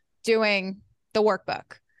shit. Doing the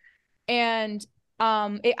workbook. And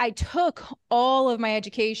I took all of my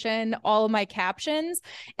education, all of my captions,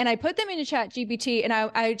 and I put them into Chat GPT, and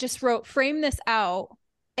I just wrote, frame this out,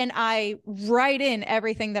 and I write in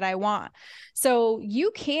everything that I want. So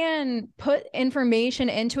you can put information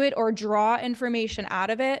into it or draw information out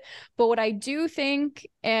of it. But what I do think,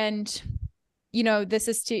 and, you know, this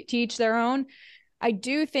is to each their own, I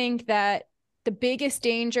do think that the biggest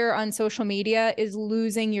danger on social media is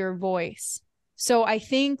losing your voice. So I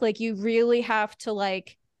think like you really have to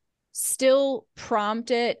like still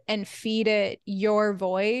prompt it and feed it your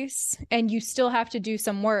voice, and you still have to do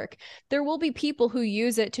some work. There will be people who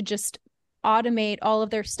use it to just automate all of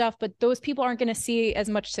their stuff, but those people aren't going to see as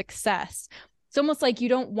much success. It's almost like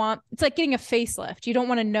it's like getting a facelift. You don't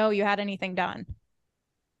want to know you had anything done.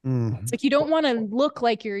 It's like you don't want to look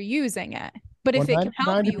like you're using it, but if it can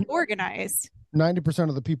help you organize. 90%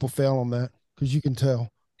 of the people fail on that because you can tell.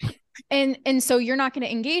 And so you're not going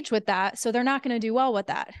to engage with that. So they're not going to do well with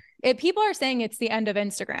that. People are saying it's the end of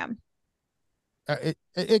Instagram.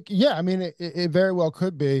 Yeah, I mean, it very well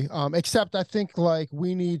could be. Except I think like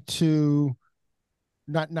we need to,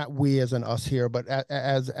 not we as in us here, but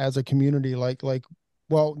as a community,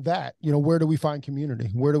 well, that, you know, where do we find community?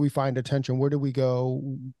 Where do we find attention? Where do we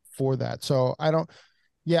go for that? So I don't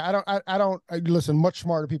listen, much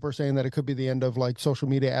smarter people are saying that it could be the end of like social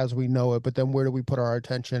media as we know it, but then where do we put our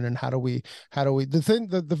attention, and how do we,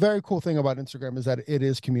 the very cool thing about Instagram is that it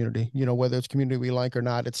is community, you know, whether it's community we like or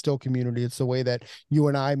not, it's still community. It's the way that you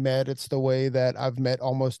and I met. It's the way that I've met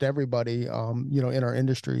almost everybody, you know, in our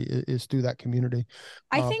industry is through that community.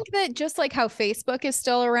 I think that just like how Facebook is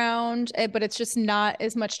still around, but it's just not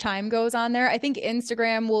as much time goes on there. I think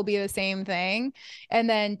Instagram will be the same thing. And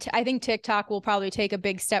then I think TikTok will probably take a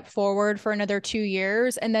big step forward for another 2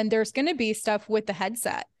 years. And then there's going to be stuff with the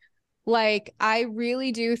headset. Like, I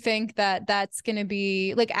really do think that that's going to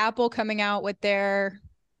be like Apple coming out with their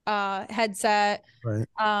headset. Right.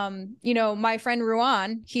 You know, my friend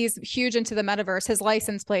Ruan, he's huge into the metaverse. His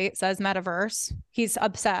license plate says metaverse. He's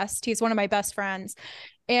obsessed. He's one of my best friends.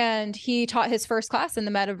 And he taught his first class in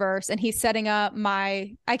the metaverse, and he's setting up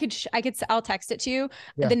I'll text it to you.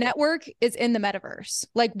 Yeah. The network is in the metaverse.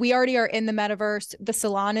 Like, we already are in the metaverse. The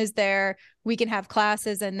salon is there. We can have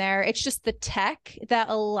classes in there. It's just the tech that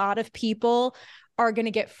a lot of people are going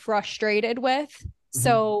to get frustrated with.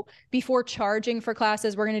 So before charging for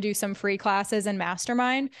classes, we're going to do some free classes and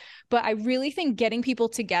mastermind. But I really think getting people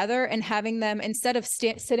together and having them, instead of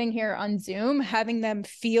sitting here on Zoom, having them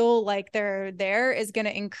feel like they're there is going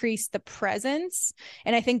to increase the presence.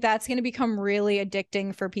 And I think that's going to become really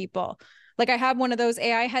addicting for people. Like, I have one of those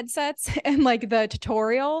AI headsets, and like the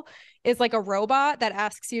tutorial is like a robot that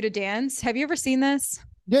asks you to dance. Have you ever seen this?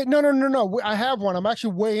 Yeah, no. I have one. I'm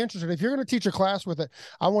actually way interested. If you're going to teach a class with it,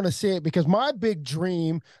 I want to see it, because my big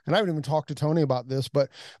dream, and I haven't even talked to Tony about this, but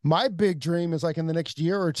my big dream is like in the next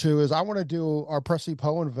year or two is I want to do our Presley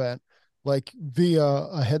Poe event like via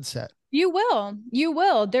a headset. You will.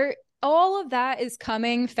 All of that is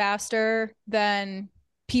coming faster than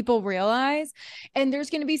people realize. And there's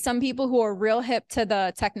going to be some people who are real hip to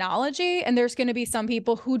the technology, and there's going to be some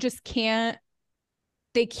people who just can't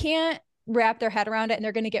wrap their head around it, and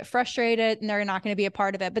they're going to get frustrated, and they're not going to be a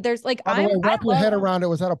part of it. But there's like, wrap your head around it.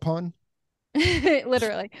 Was that a pun?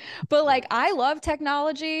 Literally. But like, I love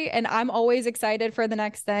technology, and I'm always excited for the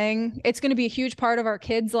next thing. It's going to be a huge part of our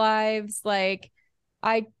kids' lives. Like,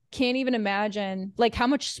 I can't even imagine like how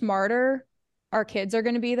much smarter our kids are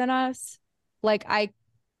going to be than us. Like, I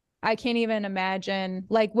can't even imagine,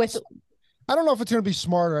 like, I don't know if it's going to be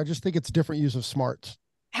smarter. I just think it's different use of smarts.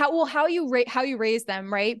 How you raise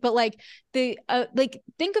them, right? But like think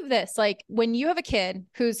of this, like when you have a kid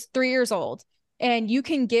who's 3 years old, and you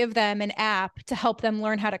can give them an app to help them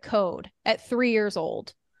learn how to code at 3 years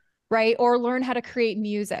old, right? Or learn how to create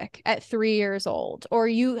music at 3 years old, or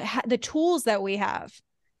the tools that we have,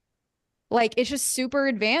 like, it's just super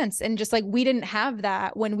advanced. And just like, we didn't have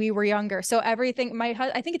that when we were younger. So everything,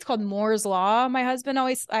 I think it's called Moore's Law. I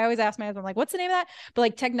always ask my husband, like, what's the name of that? But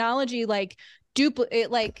like, technology, like,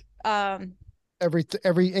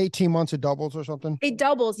 every 18 months it doubles or something. It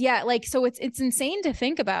doubles. Yeah. Like, so it's insane to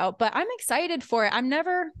think about, but I'm excited for it.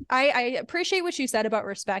 I appreciate what you said about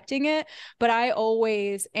respecting it, but I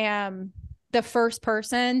always am the first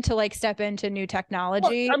person to like step into new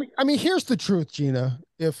technology. Well, I mean, here's the truth, Gina,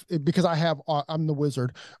 because I'm the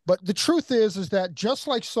wizard, but the truth is that just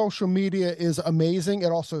like social media is amazing,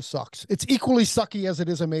 it also sucks. It's equally sucky as it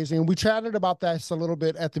is amazing. And we chatted about that a little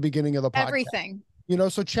bit at the beginning of the podcast. Everything. You know,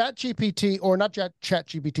 so Chat GPT, or not Chat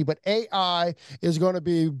GPT, but AI is going to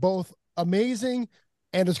be both amazing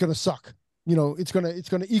and it's going to suck. it's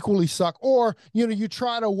gonna equally suck, or you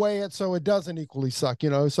try to weigh it so it doesn't equally suck,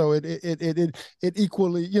 so it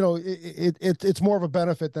equally, it's more of a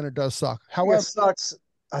benefit than it does suck. However, it sucks.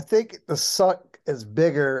 I think the suck is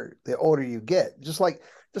bigger the older you get. Just like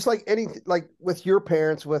anything, like with your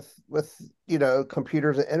parents, with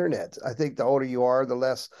computers and internet. I think the older you are, the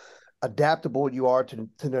less adaptable you are to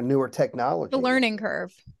the newer technology. The learning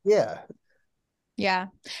curve. Yeah. Yeah.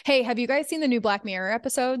 Hey, have you guys seen the new Black Mirror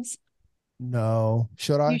episodes? No.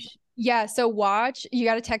 Should I? Yeah. So you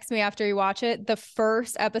got to text me after you watch it. The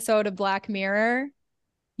first episode of Black Mirror,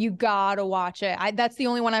 you gotta watch it. That's the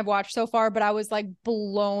only one I've watched so far, but I was like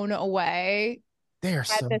blown away at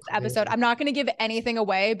this episode. I'm not going to give anything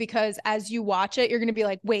away because as you watch it, you're going to be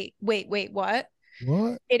like, wait, what?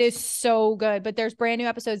 What? It is so good, but there's brand new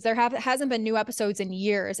episodes. Hasn't been new episodes in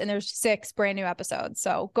years, and there's 6 brand new episodes.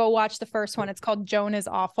 So go watch the first one. It's called Joan is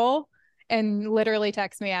Awful, and literally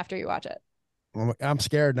text me after you watch it. I'm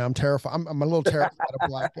scared now. I'm terrified. I'm a little terrified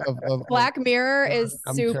of Black Mirror is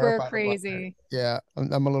super crazy. Yeah,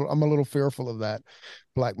 I'm a little fearful of that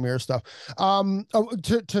Black Mirror stuff.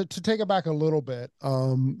 To take it back a little bit.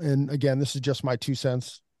 And again, this is just my 2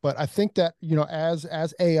 cents, but I think that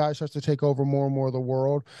as AI starts to take over more and more of the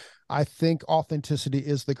world, I think authenticity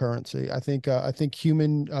is the currency. I think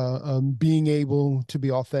human being able to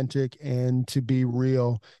be authentic and to be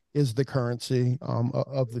real is the currency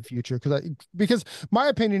of the future. Because my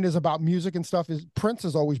opinion is about music and stuff is Prince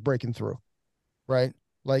is always breaking through, right?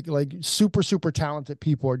 Like super, super talented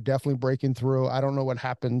people are definitely breaking through. I don't know what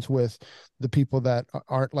happens with the people that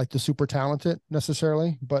aren't like the super talented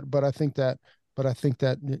necessarily, but I think that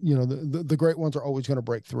the great ones are always going to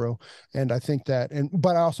break through. And I think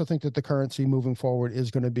but I also think that the currency moving forward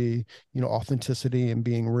is going to be, authenticity and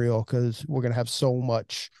being real, because we're going to have so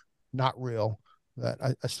much not real that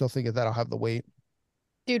I still think that'll have the weight.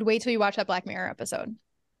 Dude, wait till you watch that Black Mirror episode.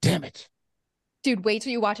 Damn it. Dude, wait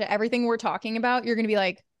till you watch it. Everything we're talking about, you're going to be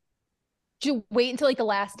like, wait until like the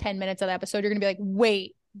last 10 minutes of the episode. You're going to be like,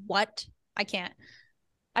 wait, what? I can't.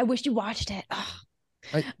 I wish you watched it.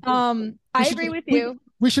 I agree with you.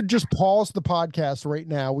 We should just pause the podcast right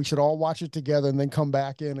now. We should all watch it together and then come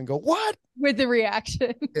back in and go, what? With the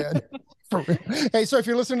reaction. Yeah. Hey, so if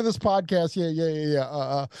you're listening to this podcast,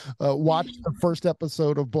 watch the first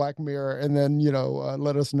episode of Black Mirror and then,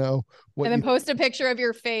 let us know. And then post a picture of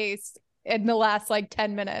your face in the last like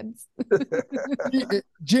 10 minutes.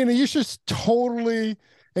 Gina, you should totally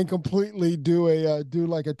and completely do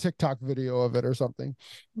like a TikTok video of it or something.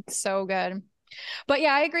 It's so good. But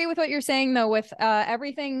yeah, I agree with what you're saying though, with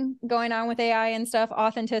everything going on with AI and stuff,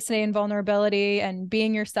 authenticity and vulnerability and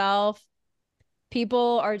being yourself.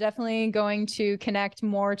 People are definitely going to connect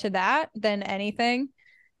more to that than anything.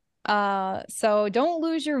 So don't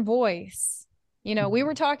lose your voice. We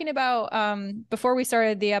were talking about before we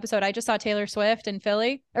started the episode, I just saw Taylor Swift in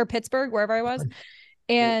Philly or Pittsburgh, wherever I was.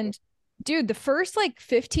 And dude, the first like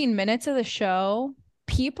 15 minutes of the show,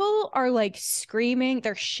 people are like screaming,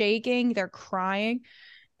 they're shaking, they're crying.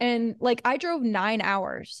 And like I drove 9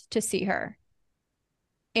 hours to see her.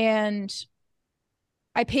 And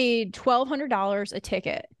I paid $1,200 a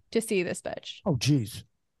ticket to see this bitch. Oh, geez.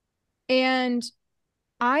 And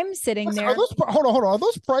I'm sitting there. Hold on. Are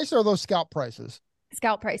those prices or are those scalp prices?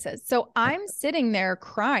 Scalp prices. So I'm sitting there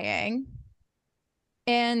crying.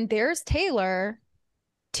 And there's Taylor,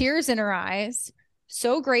 tears in her eyes,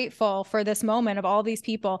 so grateful for this moment of all these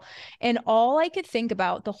people. And all I could think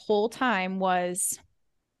about the whole time was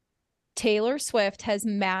Taylor Swift has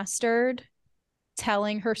mastered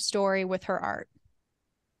telling her story with her art.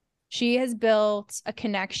 She has built a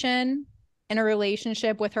connection and a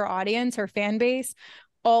relationship with her audience, her fan base,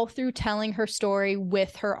 all through telling her story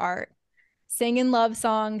with her art, singing love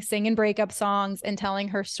songs, singing breakup songs, and telling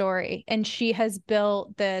her story. And she has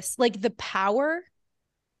built this, like the power.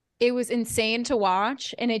 It was insane to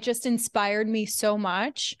watch. And it just inspired me so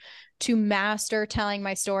much to master telling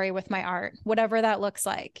my story with my art, whatever that looks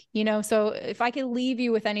like, So if I could leave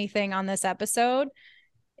you with anything on this episode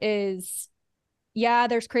is, yeah,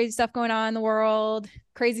 there's crazy stuff going on in the world,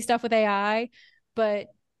 crazy stuff with AI, but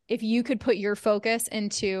if you could put your focus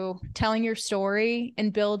into telling your story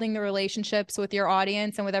and building the relationships with your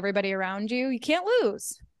audience and with everybody around you, you can't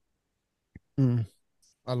lose.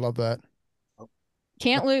 I love that.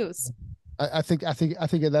 Can't lose. I think that's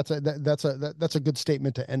a good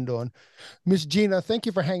statement to end on. Miss Gina, thank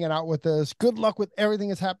you for hanging out with us. Good luck with everything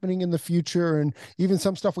that's happening in the future, and even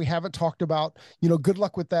some stuff we haven't talked about. Good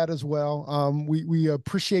luck with that as well. We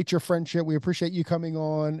appreciate your friendship. We appreciate you coming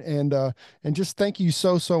on, and just thank you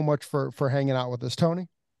so much for hanging out with us, Tony.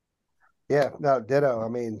 Yeah, no, ditto. I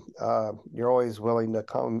mean, you're always willing to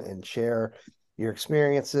come and share your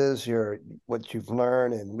experiences, what you've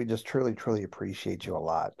learned, and we just truly, truly appreciate you a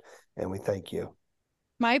lot, and we thank you.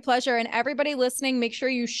 My pleasure. And everybody listening, make sure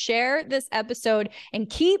you share this episode and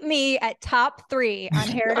keep me at top 3 on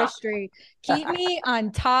Heritage Street. Keep me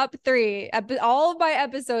on top 3. All of my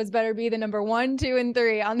episodes better be the number 1, 2, and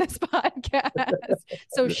 3 on this podcast.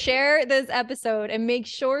 So share this episode and make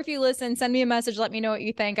sure if you listen, send me a message. Let me know what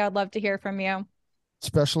you think. I'd love to hear from you.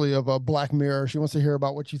 Especially of Black Mirror. She wants to hear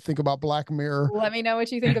about what you think about Black Mirror. Let me know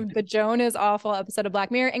what you think of the Joan is Awful episode of Black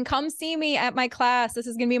Mirror, and come see me at my class. This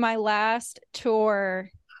is going to be my last tour.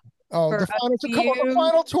 Oh, the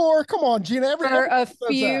final tour. Come on, Gina. For a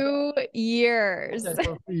few years. Okay,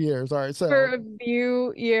 for a few years. All right. So for a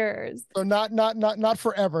few years. So not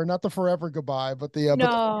forever, not the forever goodbye, but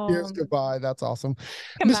the years goodbye. That's awesome.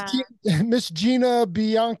 Miss Gina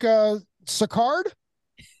Bianca Sicard.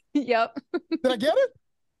 Yep. Did I get it?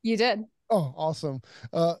 You did. Oh, awesome.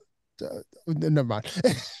 Never mind.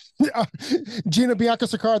 Gina Bianca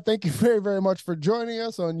Sicard, thank you very, very much for joining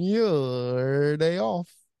us on your day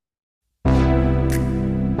off.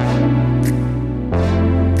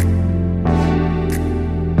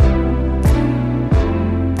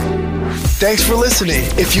 Thanks for listening.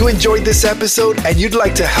 If you enjoyed this episode and you'd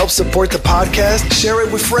like to help support the podcast, share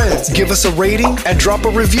it with friends, give us a rating, and drop a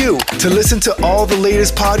review. To listen to all the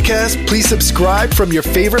latest podcasts, please subscribe from your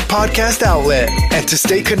favorite podcast outlet. And to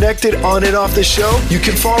stay connected on and off the show, you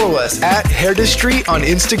can follow us at Heritage Street on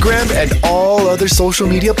Instagram and all other social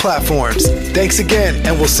media platforms. Thanks again,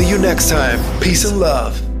 and we'll see you next time. Peace and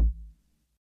love.